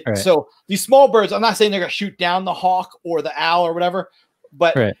 I mean, so these small birds, I'm not saying they're gonna shoot down the hawk or the owl or whatever,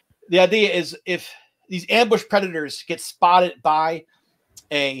 but the idea is if these ambush predators get spotted by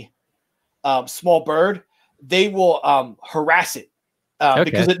a small bird, they will harass it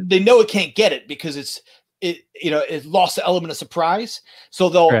because they know it can't get it because it lost the element of surprise. So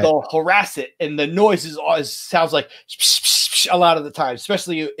they'll harass it, and the noise sounds like a lot of the time,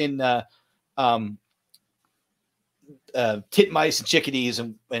 especially in titmice and chickadees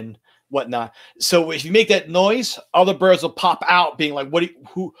and whatnot. So if you make that noise, other birds will pop out, being like, "What do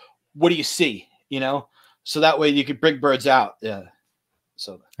you see?" So that way you can bring birds out. Yeah.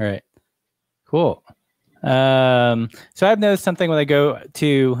 So all right, cool. So I've noticed something when I go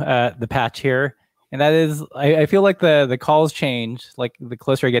to the patch here, and that is I feel like the calls change like the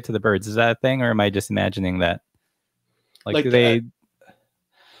closer I get to the birds. Is that a thing, or am I just imagining that? Like do they?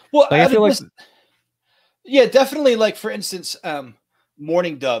 Well, I feel like yeah, definitely. Like for instance,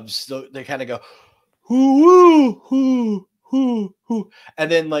 mourning doves, they kind of go hoo hoo hoo hoo,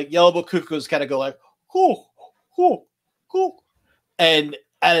 and then like yellow-billed cuckoos kind of go like hoo hoo hoo, and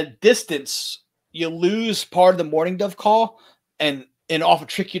at a distance you lose part of the mourning dove call, and often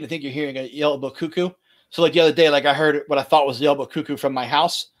trick you to think you're hearing a yellow-billed cuckoo. So like the other day, like I heard what I thought was a yellow-billed cuckoo from my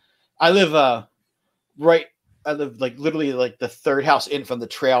house. I live like literally like the third house in from the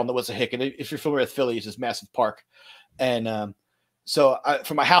trail in the Wissahick. And if you're familiar with Philly, it's this massive park. And so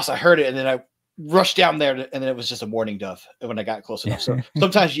from my house, I heard it, and then I rushed down there, and then it was just a mourning dove when I got close enough. So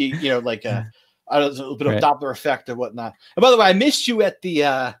sometimes a little bit of Doppler effect or whatnot. And by the way, I missed you at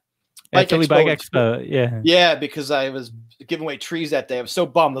the Philly Bike Expo. Yeah, because I was giving away trees that day. I was so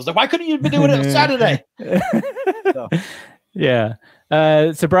bummed. I was like, why couldn't you be doing it on Saturday? So. Yeah.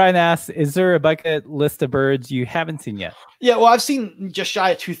 So Brian asks, is there a bucket list of birds you haven't seen yet? Yeah, well, I've seen just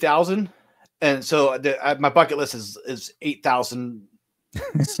shy of 2,000. And so my bucket list is 8,000,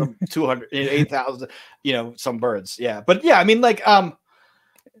 some 200, 8,000, some birds. Yeah. But yeah, I mean, like,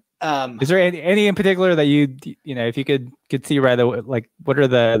 is there any in particular that if you could see right away, like what are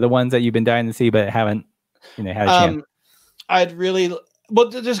the ones that you've been dying to see but haven't had a chance?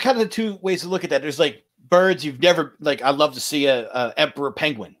 There's kind of two ways to look at that. There's like birds you've never like. I'd love to see a emperor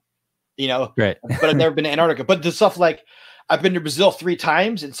penguin, right? But I've never been to Antarctica. But the stuff like I've been to Brazil 3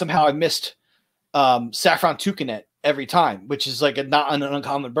 times, and somehow I missed saffron toucanet every time, which is like not an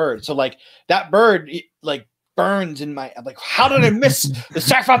uncommon bird. So like that bird like burns in my. I'm like, how did I miss the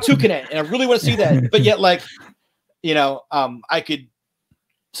saffron toucanet? And I really want to see that, but yet like, I could.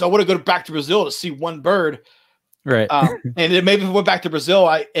 So I want to go back to Brazil to see one bird. Right. And then maybe if we went back to Brazil,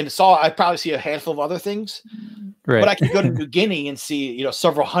 I'd probably see a handful of other things. Right. But I could go to New Guinea and see,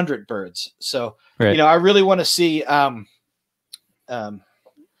 several hundred birds. So, I really want to see a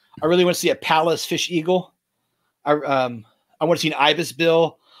Pallas fish eagle. I want to see an ibis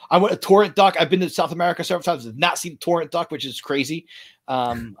bill. I want a torrent duck. I've been to South America several times. I've not seen torrent duck, which is crazy.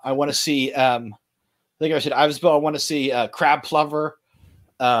 I want to see I think I said ibis bill. I want to see crab plover,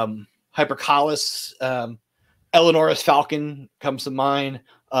 Hypercollis, Eleanor's falcon comes to mind.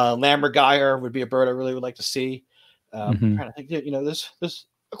 Lammergeier would be a bird I really would like to see. I'm trying to think, there's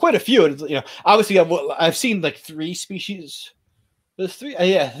quite a few. And, obviously I've seen like 3 species. There's 3.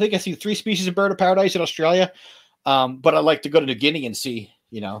 I think I see 3 species of bird of paradise in Australia. But I like to go to New Guinea and see,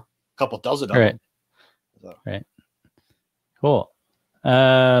 a couple dozen of Right. them. So. Right. Cool.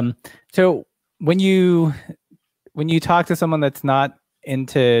 So when you talk to someone that's not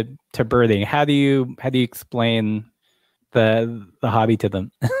into birding, how do you explain the hobby to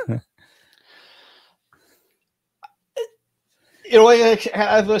them?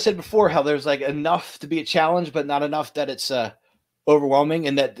 As I said before, how there's like enough to be a challenge, but not enough that it's overwhelming,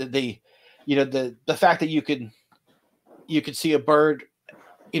 and that the fact that you could see a bird,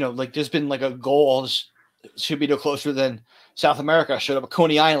 like there's been like a goal should be no closer than South America showed up at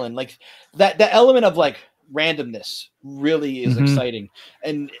Coney Island, like that element of like randomness really is exciting,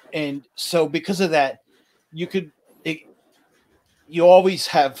 and so because of that, you're always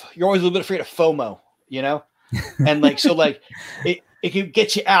a little bit afraid of FOMO, and like so like it can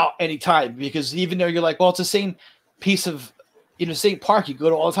get you out anytime, because even though you're like, well, it's the same piece of same park you go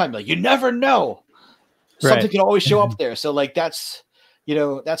to all the time, like you never know, something can always show up there. So like that's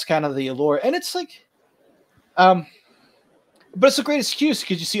that's kind of the allure, and it's like but it's a great excuse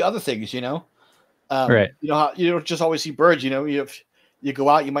because you see other things, right. How you don't just always see birds, you go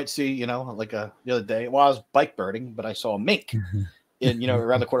out, you might see, like the other day, well, I was bike birding, but I saw a mink in,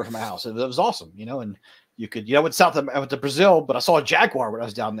 around the corner from my house. It was awesome, and you could, I went to Brazil, but I saw a jaguar when I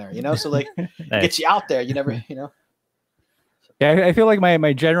was down there, so like Nice. it gets you out there. You never, Yeah, I feel like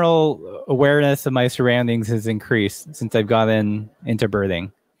my general awareness of my surroundings has increased since I've gotten into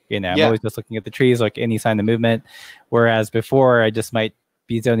birding. I'm always just looking at the trees, like any sign of movement. Whereas before, I just might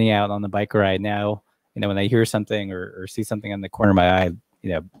be zoning out on the bike ride. Now, when I hear something or see something on the corner of my eye,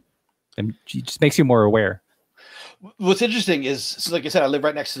 it just makes you more aware. What's interesting is, so like I said, I live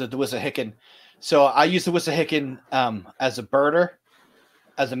right next to the Wissahickon. So I use the Wissahickon as a birder,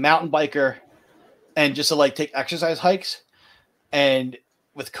 as a mountain biker, and just to like take exercise hikes. And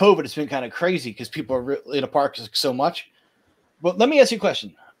with COVID, it's been kind of crazy because people are in a park so much. But let me ask you a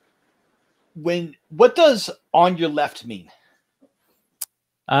question. What does on your left mean?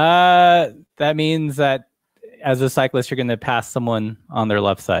 That means that as a cyclist, you're going to pass someone on their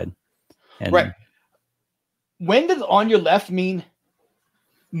left side. Right. When does on your left mean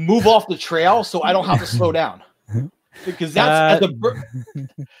move off the trail so I don't have to slow down? Because that's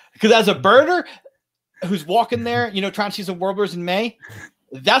because as a birder who's walking there, trying to see some warblers in May,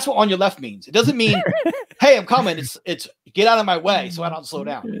 that's what on your left means. It doesn't mean, hey, I'm coming. It's get out of my way so I don't slow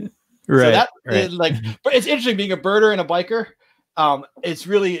down. Right. So is like, but it's interesting being a birder and a biker. It's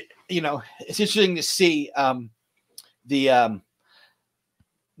really, it's interesting to see the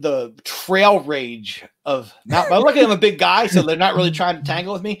trail rage of mountain. Look at I'm a big guy, so they're not really trying to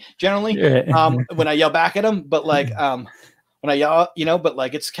tangle with me generally. When I yell back at them, but like when I yell, but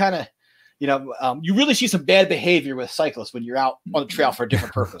like it's kind of, you really see some bad behavior with cyclists when you're out on the trail for a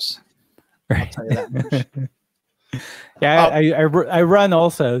different purpose. Right. I'll tell you that much. Yeah, I run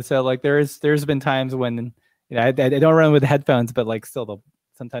also, so like there's been times when I don't run with headphones, but like still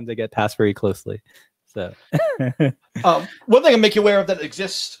sometimes I get passed very closely. So one thing I make you aware of that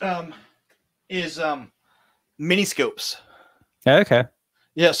exists is mini scopes. Okay.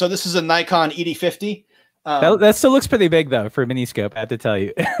 Yeah, so this is a Nikon ED50. That still looks pretty big though for a mini scope, I have to tell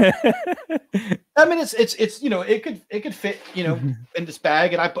you. I mean, it's it could fit in this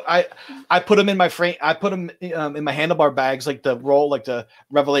bag, and I put them in my frame. I put them in my handlebar bags, like the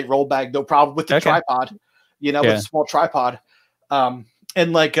Revelate roll bag, no problem, with the tripod, with a small tripod.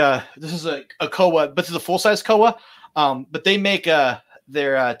 And like this is a Kowa, but this is a full size Kowa. But they make their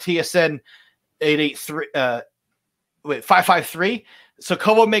TSN 883 553. So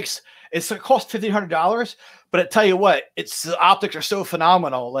Kowa makes it costs $1,500, but I tell you what, the optics are so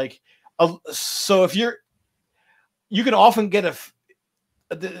phenomenal. Like, so if you can often get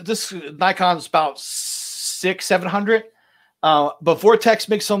this Nikon's about $600-700, but Vortex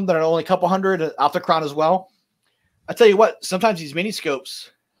makes some that are only a couple hundred. Opticron as well. I tell you what, sometimes these mini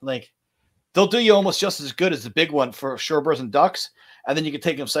scopes, like, they'll do you almost just as good as the big one for shorebirds and ducks, and then you can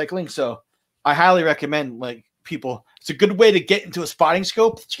take them cycling. So I highly recommend, like, people. It's a good way to get into a spotting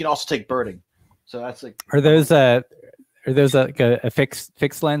scope that you can also take birding. So that's like. Are those like a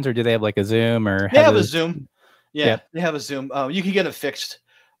fixed lens, or do they have like a zoom, or? They have a zoom. Yeah, they have a zoom. You can get it fixed,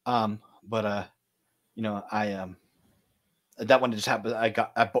 but I that one just happened.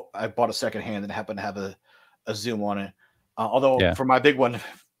 I bought a second hand and it happened to have a zoom on it. Although for my big one,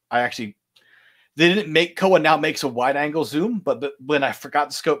 they didn't make. Kowa now makes a wide angle zoom, but when I forgot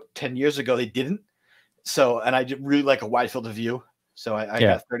the scope 10 years ago, they didn't. So, and I really like a wide field of view. So I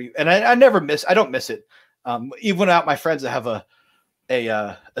got 30, and I don't miss it. Even without my friends that have a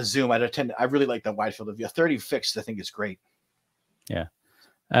zoom, I really like the wide field of view. 30 fixed, I think, is great. Yeah.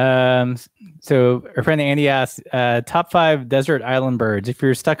 So our friend Andy asked, top 5 desert island birds. If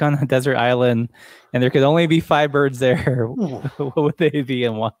you're stuck on a desert island and there could only be 5 birds there, what would they be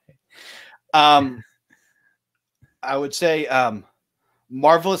and why? I would say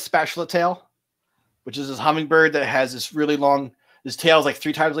marvelous spatula tail, which is this hummingbird that has this really long, his tail is like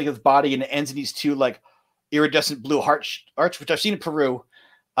 3 times like his body, and it ends in these 2 like iridescent blue arch, which I've seen in Peru.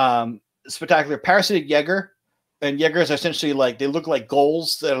 Spectacular parasitic Jaeger, and Jaegers are essentially like, they look like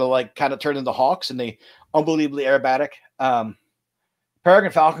gulls that are like kind of turned into hawks, and they unbelievably aerobatic.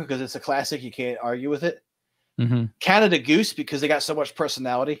 Peregrine falcon, because it's a classic, you can't argue with it. Mm-hmm. Canada goose, because they got so much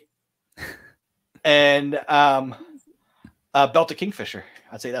personality. And belted kingfisher.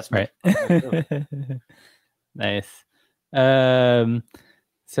 I'd say that's right. Nice. So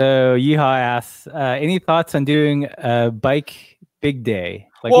Yeehaw asks, any thoughts on doing a bike big day?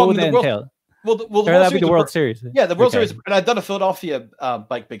 Like, what would that entail? Well, that'd be the World Series. Yeah, the World Series, and I've done a Philadelphia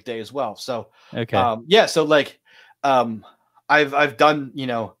bike big day as well. So yeah, so like I've done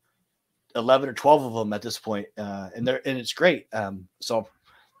 11 or 12 of them at this point, and it's great. So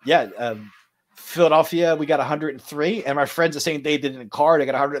yeah, Philadelphia, we got 103, and my friends the same day did it in car, they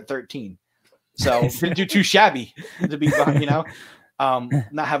got 113. So didn't do too shabby to be, not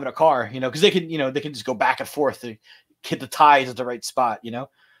having a car, because they can just go back and forth to hit the ties at the right spot,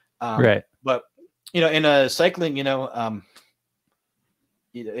 right. But in a cycling,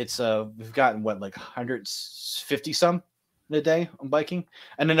 it's we've gotten what, like 150 some in a day on biking,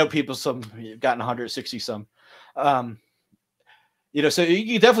 and I know people some have gotten 160 some. So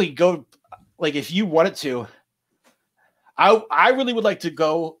you definitely go, like, if you wanted to. I really would like to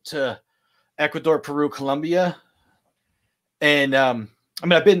go to Ecuador, Peru, Colombia, and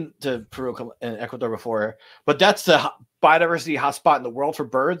I've been to Peru and Ecuador before, but that's the biodiversity hotspot in the world for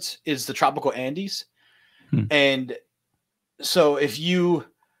birds, is the tropical Andes. And so if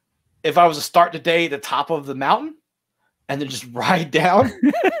I was to start the day at the top of the mountain and then just ride down,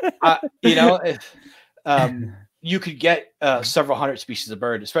 you could get several hundred species of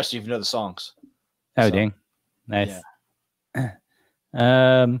bird, especially if you know the songs. Oh, so, dang. Nice.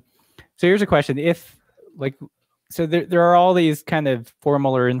 Yeah. So here's a question. So there are all these kind of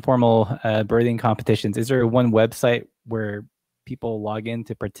formal or informal birding competitions. Is there one website where people log in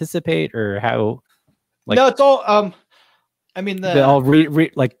to participate, or how? No, it's all. They all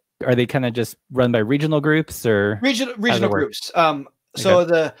are they kind of just run by regional groups or regional groups?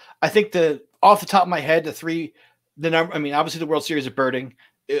 So I think off the top of my head, obviously the World Series of Birding,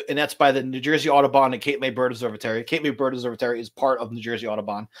 and that's by the New Jersey Audubon and Cape May Bird Observatory. Cape May Bird Observatory is part of New Jersey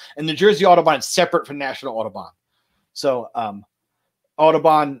Audubon, and New Jersey Audubon is separate from National Audubon. So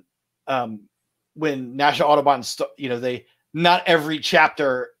Audubon, when National Audubon, not every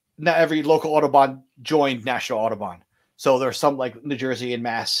local Audubon joined National Audubon. So there's some like New Jersey and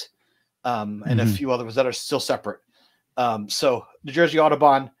Mass, and a few others that are still separate. So New Jersey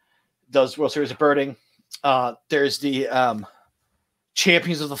Audubon does World Series of Birding. There's the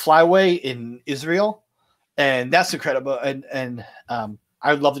Champions of the Flyway in Israel, and that's incredible. And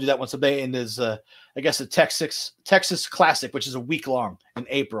I would love to do that one someday. And there's I guess the Texas Classic, which is a week long in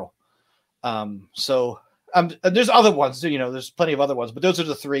April. So there's other ones, there's plenty of other ones, but those are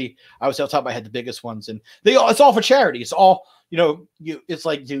the 3 I would say off the top of my head, the biggest ones. And it's all for charity. It's all, it's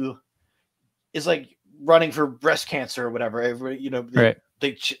like running for breast cancer or whatever. Right.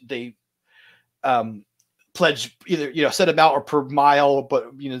 They pledge either, set amount or per mile,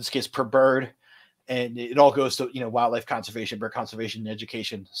 but in this case per bird. And it all goes to, wildlife conservation, bird conservation, and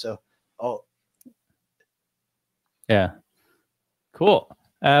education. So, yeah. Cool.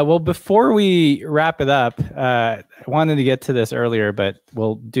 Well, before we wrap it up, I wanted to get to this earlier, but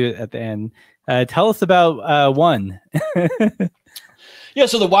we'll do it at the end. Tell us about one. Yeah,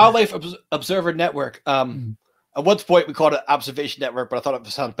 so the Wildlife Observer Network. At one point, we called it Observation Network, but I thought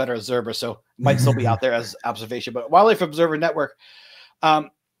it sounded better as Observer, so it might still be out there as Observation. But Wildlife Observer Network. I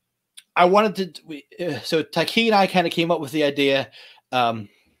wanted to. So Taki and I kind of came up with the idea.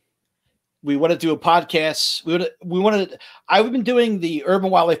 We want to do a podcast. We wanted. I've been doing the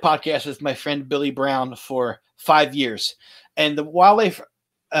Urban Wildlife podcast with my friend Billy Brown for 5 years, and the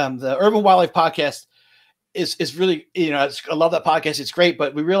Urban Wildlife podcast is really, I love that podcast. It's great,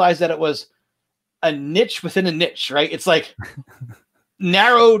 but we realized that it was a niche within a niche, right? It's like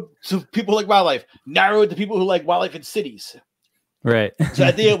narrowed to people like wildlife, narrowed to people who like wildlife in cities. Right. So the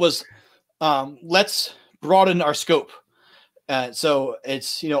idea was, let's broaden our scope. So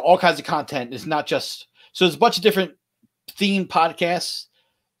it's, all kinds of content. It's not just, so there's a bunch of different themed podcasts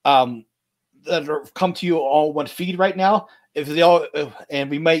that come to you all one feed right now. If they all, and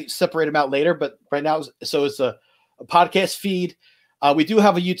we might separate them out later, but right now, so it's a podcast feed. We do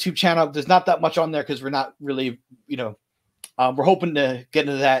have a YouTube channel. There's not that much on there because we're not really, we're hoping to get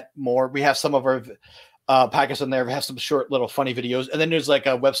into that more. We have some of our podcasts on there. We have some short little funny videos. And then there's like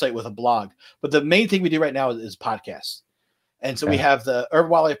a website with a blog. But the main thing we do right now is podcasts. And so we have the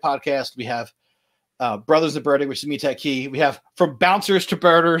Urban Wildlife Podcast. We have Brothers in Birding, which is me, Ted Key. We have From Bouncers to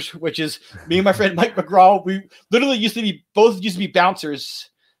Birders, which is me and my friend Mike McGraw. We literally used to be bouncers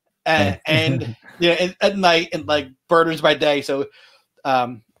and at night, and like birders by day. So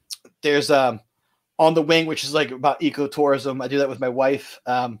there's On the Wing, which is like about ecotourism. I do that with my wife,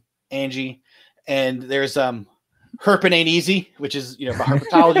 Angie. And there's Herping Ain't Easy, which is about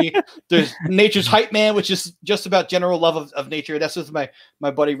herpetology. There's Nature's Hype Man, which is just about general love of nature. That's with my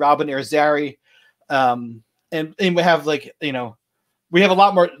buddy Robin Irizarry. And we have we have a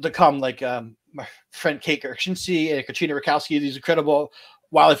lot more to come. Like my friend Kate Gershinsky and Katrina Rakowski, these incredible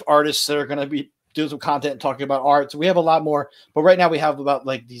wildlife artists that are going to be doing some content and talking about art. So we have a lot more. But right now we have about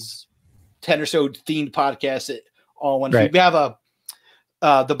like these 10 or so themed podcasts that all one. Right. We have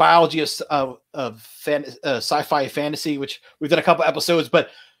the biology of sci-fi fantasy, which we've done a couple episodes, but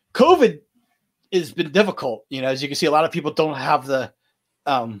COVID has been difficult. As you can see, a lot of people don't have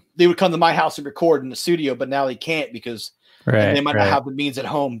they would come to my house and record in the studio, but now they can't because they might not have the means at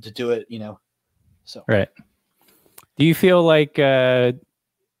home to do it, So, right. Do you feel like, do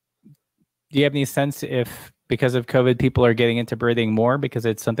you have any sense if because of COVID, people are getting into birding more because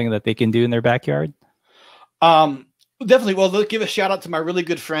it's something that they can do in their backyard? Definitely. Well, let's give a shout out to my really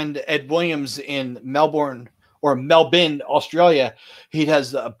good friend, Ed Williams in Melbourne or Melbourne, Australia. He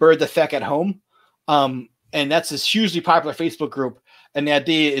has a Bird the Feck at Home. And that's this hugely popular Facebook group. And the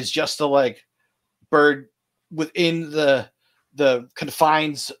idea is just to like bird within the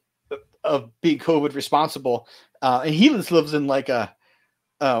confines of being COVID responsible. And he lives in like a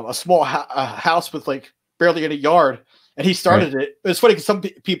small house with like barely any yard. And he started it. It's funny because some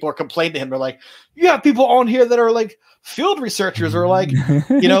people are complaining to him. They're like, you have people on here that are like field researchers or like,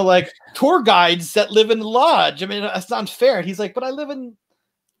 like tour guides that live in the lodge. I mean, that's not fair. And he's like, but I live in,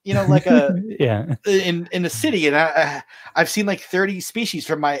 like in the city. And I've seen like 30 species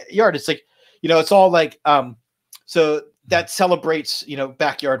from my yard. It's like, it's all like, so that celebrates,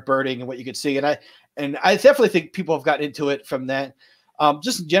 backyard birding and what you could see. And I definitely think people have gotten into it from that.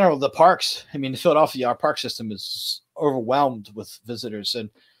 Just in general, the parks. I mean, in Philadelphia, our park system is overwhelmed with visitors, and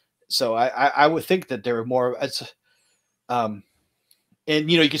so I would think that there are more. And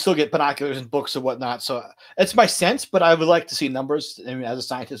you can still get binoculars and books and whatnot. So it's my sense, but I would like to see numbers. I mean, as a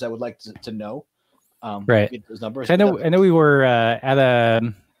scientist, I would like to know those numbers. I know we were at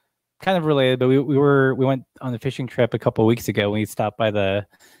a kind of related, but we went on a fishing trip a couple of weeks ago. We stopped by the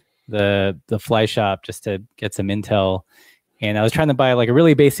fly shop just to get some intel. And I was trying to buy like a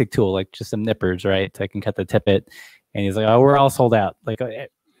really basic tool, like just some nippers, right? So I can cut the tippet. And he's like, "Oh, we're all sold out." Like,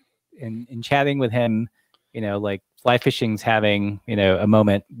 in chatting with him, like fly fishing's having, a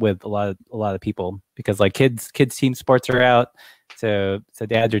moment with a lot of people because like kids team sports are out. So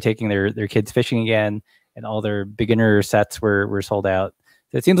dads are taking their kids fishing again, and all their beginner sets were sold out.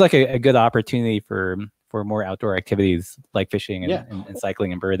 So it seems like a good opportunity for more outdoor activities like fishing and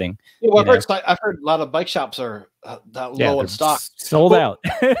cycling and birding. Yeah, well, I've heard a lot of bike shops are low in stock. Sold out.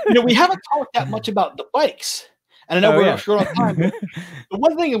 We haven't talked that much about the bikes. And I know we're short on time. But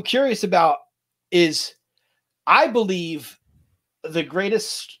one thing I'm curious about is I believe the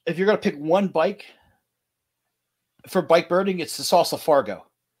greatest, if you're going to pick one bike for bike birding, it's the Salsa Fargo.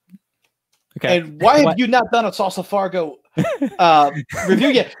 Okay. And why have you not done a Salsa Fargo review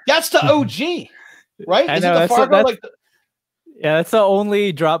yet? That's the OG. Right? I know, that's the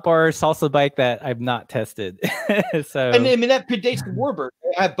only drop bar salsa bike that I've not tested. So, and I mean that predates the Warbird.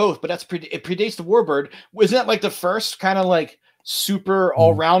 I have both, but it predates the Warbird. Wasn't that like the first kind of like super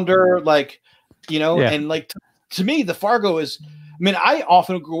all rounder, like And like to me, the Fargo is. I mean, I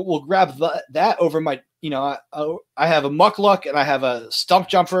often will grab that over my. I have a muckluck and I have a stump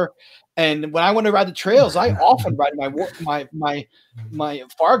jumper. And when I want to ride the trails, I often ride my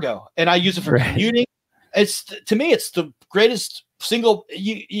Fargo, and I use it for commuting. To me, it's the greatest single.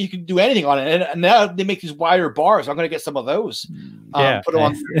 You can do anything on it, and now they make these wider bars. I'm going to get some of those. Put them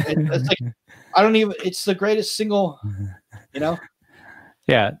on. It's like I don't even. It's the greatest single.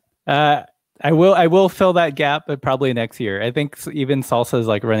 Yeah. I will fill that gap, but probably next year. I think even Salsa is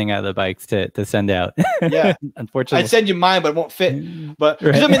like running out of the bikes to send out. Yeah, unfortunately, I'd send you mine, but it won't fit. But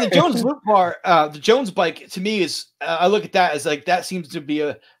I mean, the Jones Loop bar, the Jones bike, to me is I look at that as like that seems to be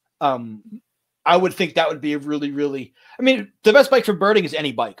a. I would think that would be a really, really. I mean, the best bike for birding is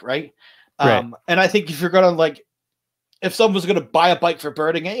any bike, right? And I think if you're gonna like, if someone's gonna buy a bike for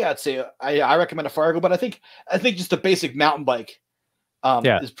birding, I'd say I recommend a Fargo. But I think just a basic mountain bike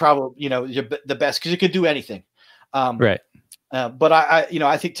is probably, the best because it could do anything. Right. But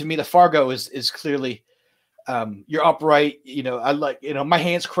I think to me the Fargo is clearly you're upright. I like, my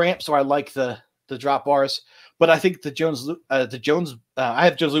hands cramp, so I like the drop bars. But I think the Jones I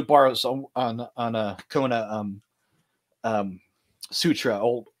have Jones loop bars on a Kona Sutra,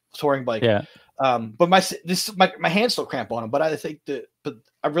 old touring bike. Yeah. But my hands still cramp on them. But I think but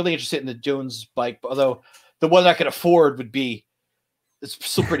I'm really interested in the Jones bike. Although the one I could afford would be, it's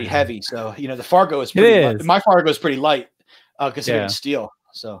still pretty heavy. So the Fargo is pretty light. My Fargo is pretty light because it's steel.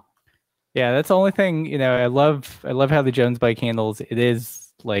 So yeah, that's the only thing. I love how the Jones bike handles. It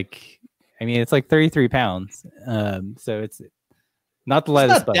is like, it's like 33 pounds. So it's not the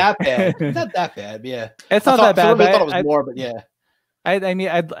lightest bike. That bad. Not that bad. Yeah, it's not that bad. I thought it was more, but yeah. I'd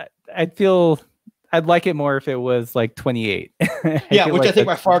like it more if it was like 28. Yeah, which I think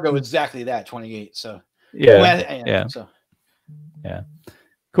my Fargo is exactly that, 28. So yeah.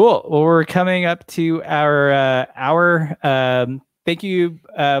 Cool. Well, we're coming up to our hour. Thank you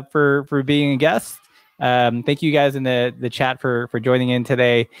for being a guest. Thank you guys in the chat for joining in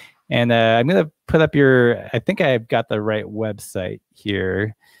today. And I'm gonna put up I think I've got the right website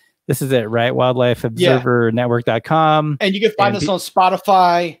here. This is it, right? WildlifeObserverNetwork.com. And you can find us on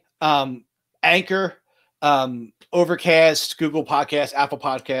Spotify, Anchor, Overcast, Google Podcasts, Apple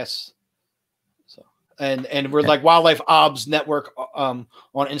Podcasts. So and we're like Wildlife Obs Network on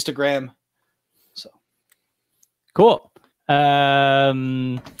Instagram. So cool. So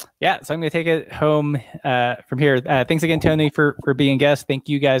I'm going to take it home from here. Thanks again, Tony, for being a guest. Thank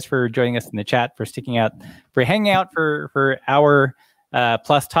you guys for joining us in the chat, for sticking out, for hanging out for hour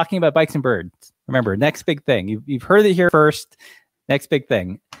plus talking about bikes and birds. Remember, next big thing. You've heard it here first. Next big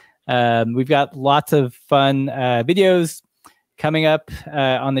thing. We've got lots of fun videos coming up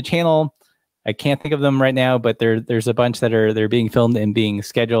on the channel. I can't think of them right now, but there's a bunch they're being filmed and being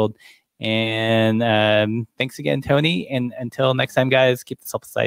scheduled. And thanks again, Tony. And until next time, guys, keep this up.